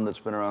at the one that's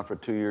been around for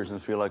 2 years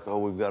and feel like, oh,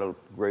 we've got a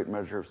great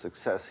measure of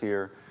success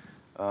here,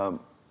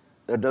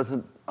 that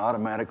doesn't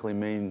automatically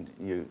mean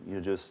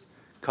you just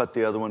cut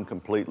the other one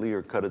completely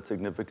or cut it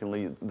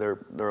significantly. There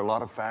are a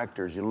lot of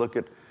factors. You look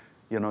at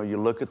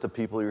the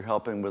people you're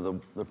helping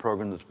with the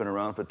program that's been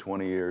around for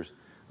 20 years.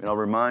 I mean, I'll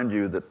remind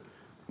you that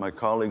my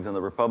colleagues on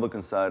the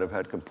Republican side have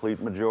had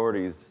complete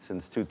majorities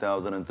since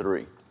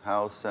 2003,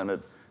 House,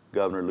 Senate,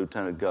 Governor,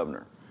 Lieutenant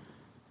Governor.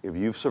 If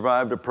you've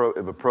survived if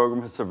a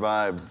program has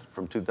survived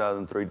from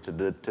 2003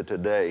 to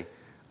today,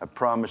 I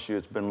promise you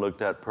it's been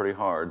looked at pretty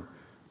hard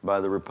by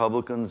the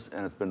Republicans,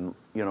 and it's been,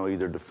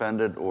 either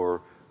defended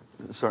or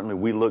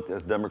certainly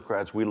as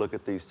Democrats, we look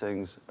at these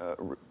things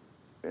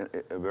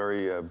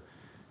very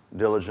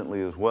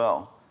diligently as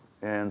well.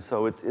 And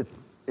so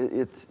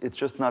it's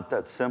just not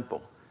that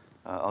simple.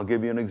 I'll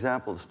give you an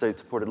example, the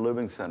state-supported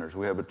living centers.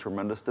 We have a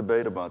tremendous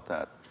debate about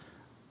that.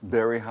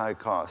 Very high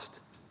cost.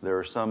 There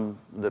are some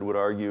that would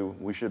argue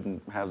we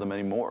shouldn't have them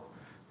anymore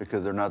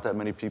because there are not that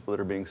many people that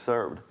are being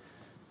served.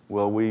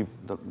 Well,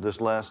 this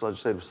last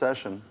legislative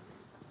session,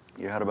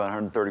 you had about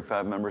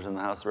 135 members in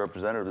the House of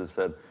Representatives that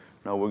said,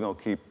 no, we're going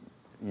to keep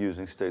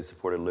using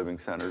state-supported living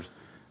centers.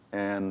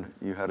 And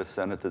you had a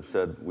Senate that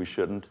said we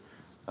shouldn't.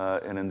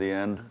 And in the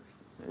end,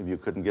 if you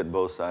couldn't get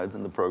both sides,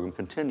 then the program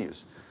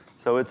continues.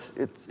 So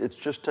it's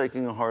just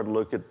taking a hard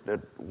look at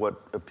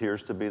what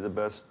appears to be the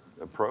best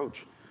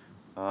approach.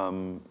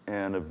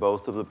 And if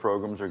both of the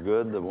programs are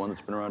good, the one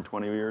that's been around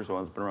 20 years, the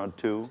one that's been around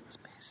 2,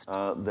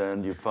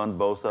 then you fund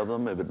both of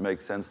them. If it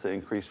makes sense to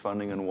increase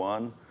funding in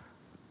one,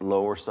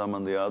 lower some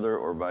on the other,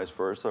 or vice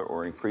versa,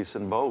 or increase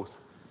in both,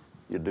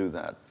 you do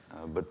that.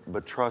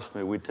 But trust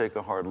me, we take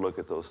a hard look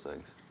at those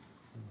things.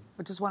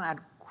 I just want to add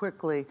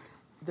quickly,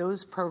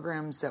 those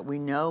programs that we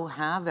know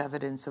have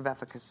evidence of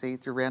efficacy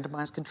through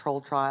randomized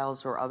controlled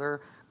trials or other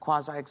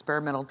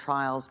quasi-experimental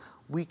trials,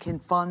 we can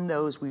fund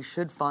those, we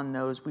should fund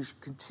those, we should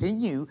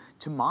continue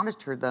to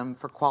monitor them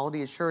for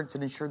quality assurance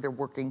and ensure they're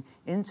working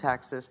in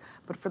Texas.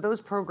 But for those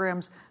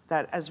programs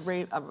that, as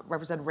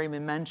Representative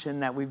Raymond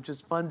mentioned, that we've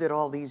just funded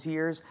all these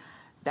years,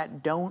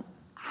 that don't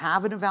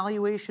have an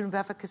evaluation of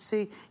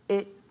efficacy,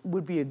 it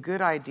would be a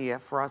good idea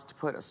for us to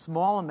put a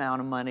small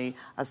amount of money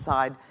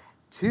aside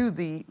to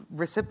the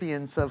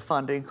recipients of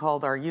funding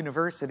called our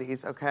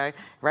universities, okay?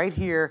 Right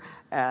here,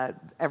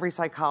 every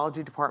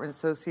psychology department,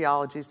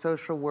 sociology,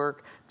 social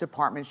work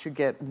department should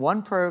get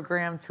one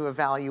program to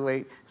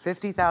evaluate,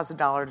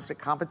 $50,000 to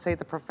compensate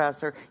the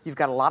professor. You've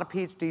got a lot of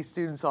PhD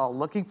students all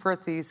looking for a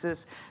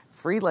thesis,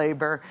 free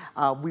labor.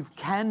 We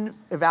can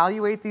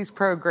evaluate these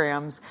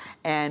programs,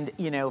 and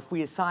if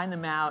we assign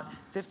them out,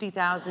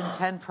 50,000,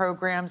 10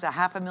 programs,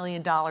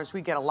 $500,000, we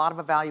get a lot of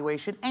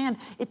evaluation. And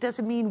it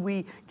doesn't mean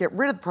we get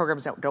rid of the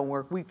programs that don't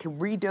work. We can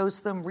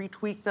redose them,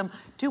 retweak them,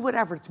 do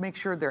whatever to make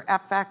sure they're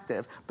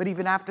effective. But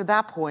even after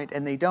that point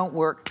and they don't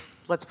work,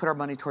 let's put our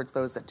money towards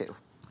those that do.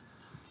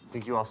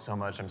 Thank you all so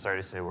much. I'm sorry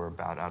to say we're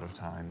about out of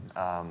time.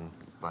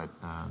 But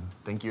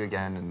thank you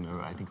again, and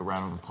I think a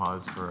round of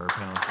applause for our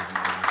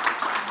panelists.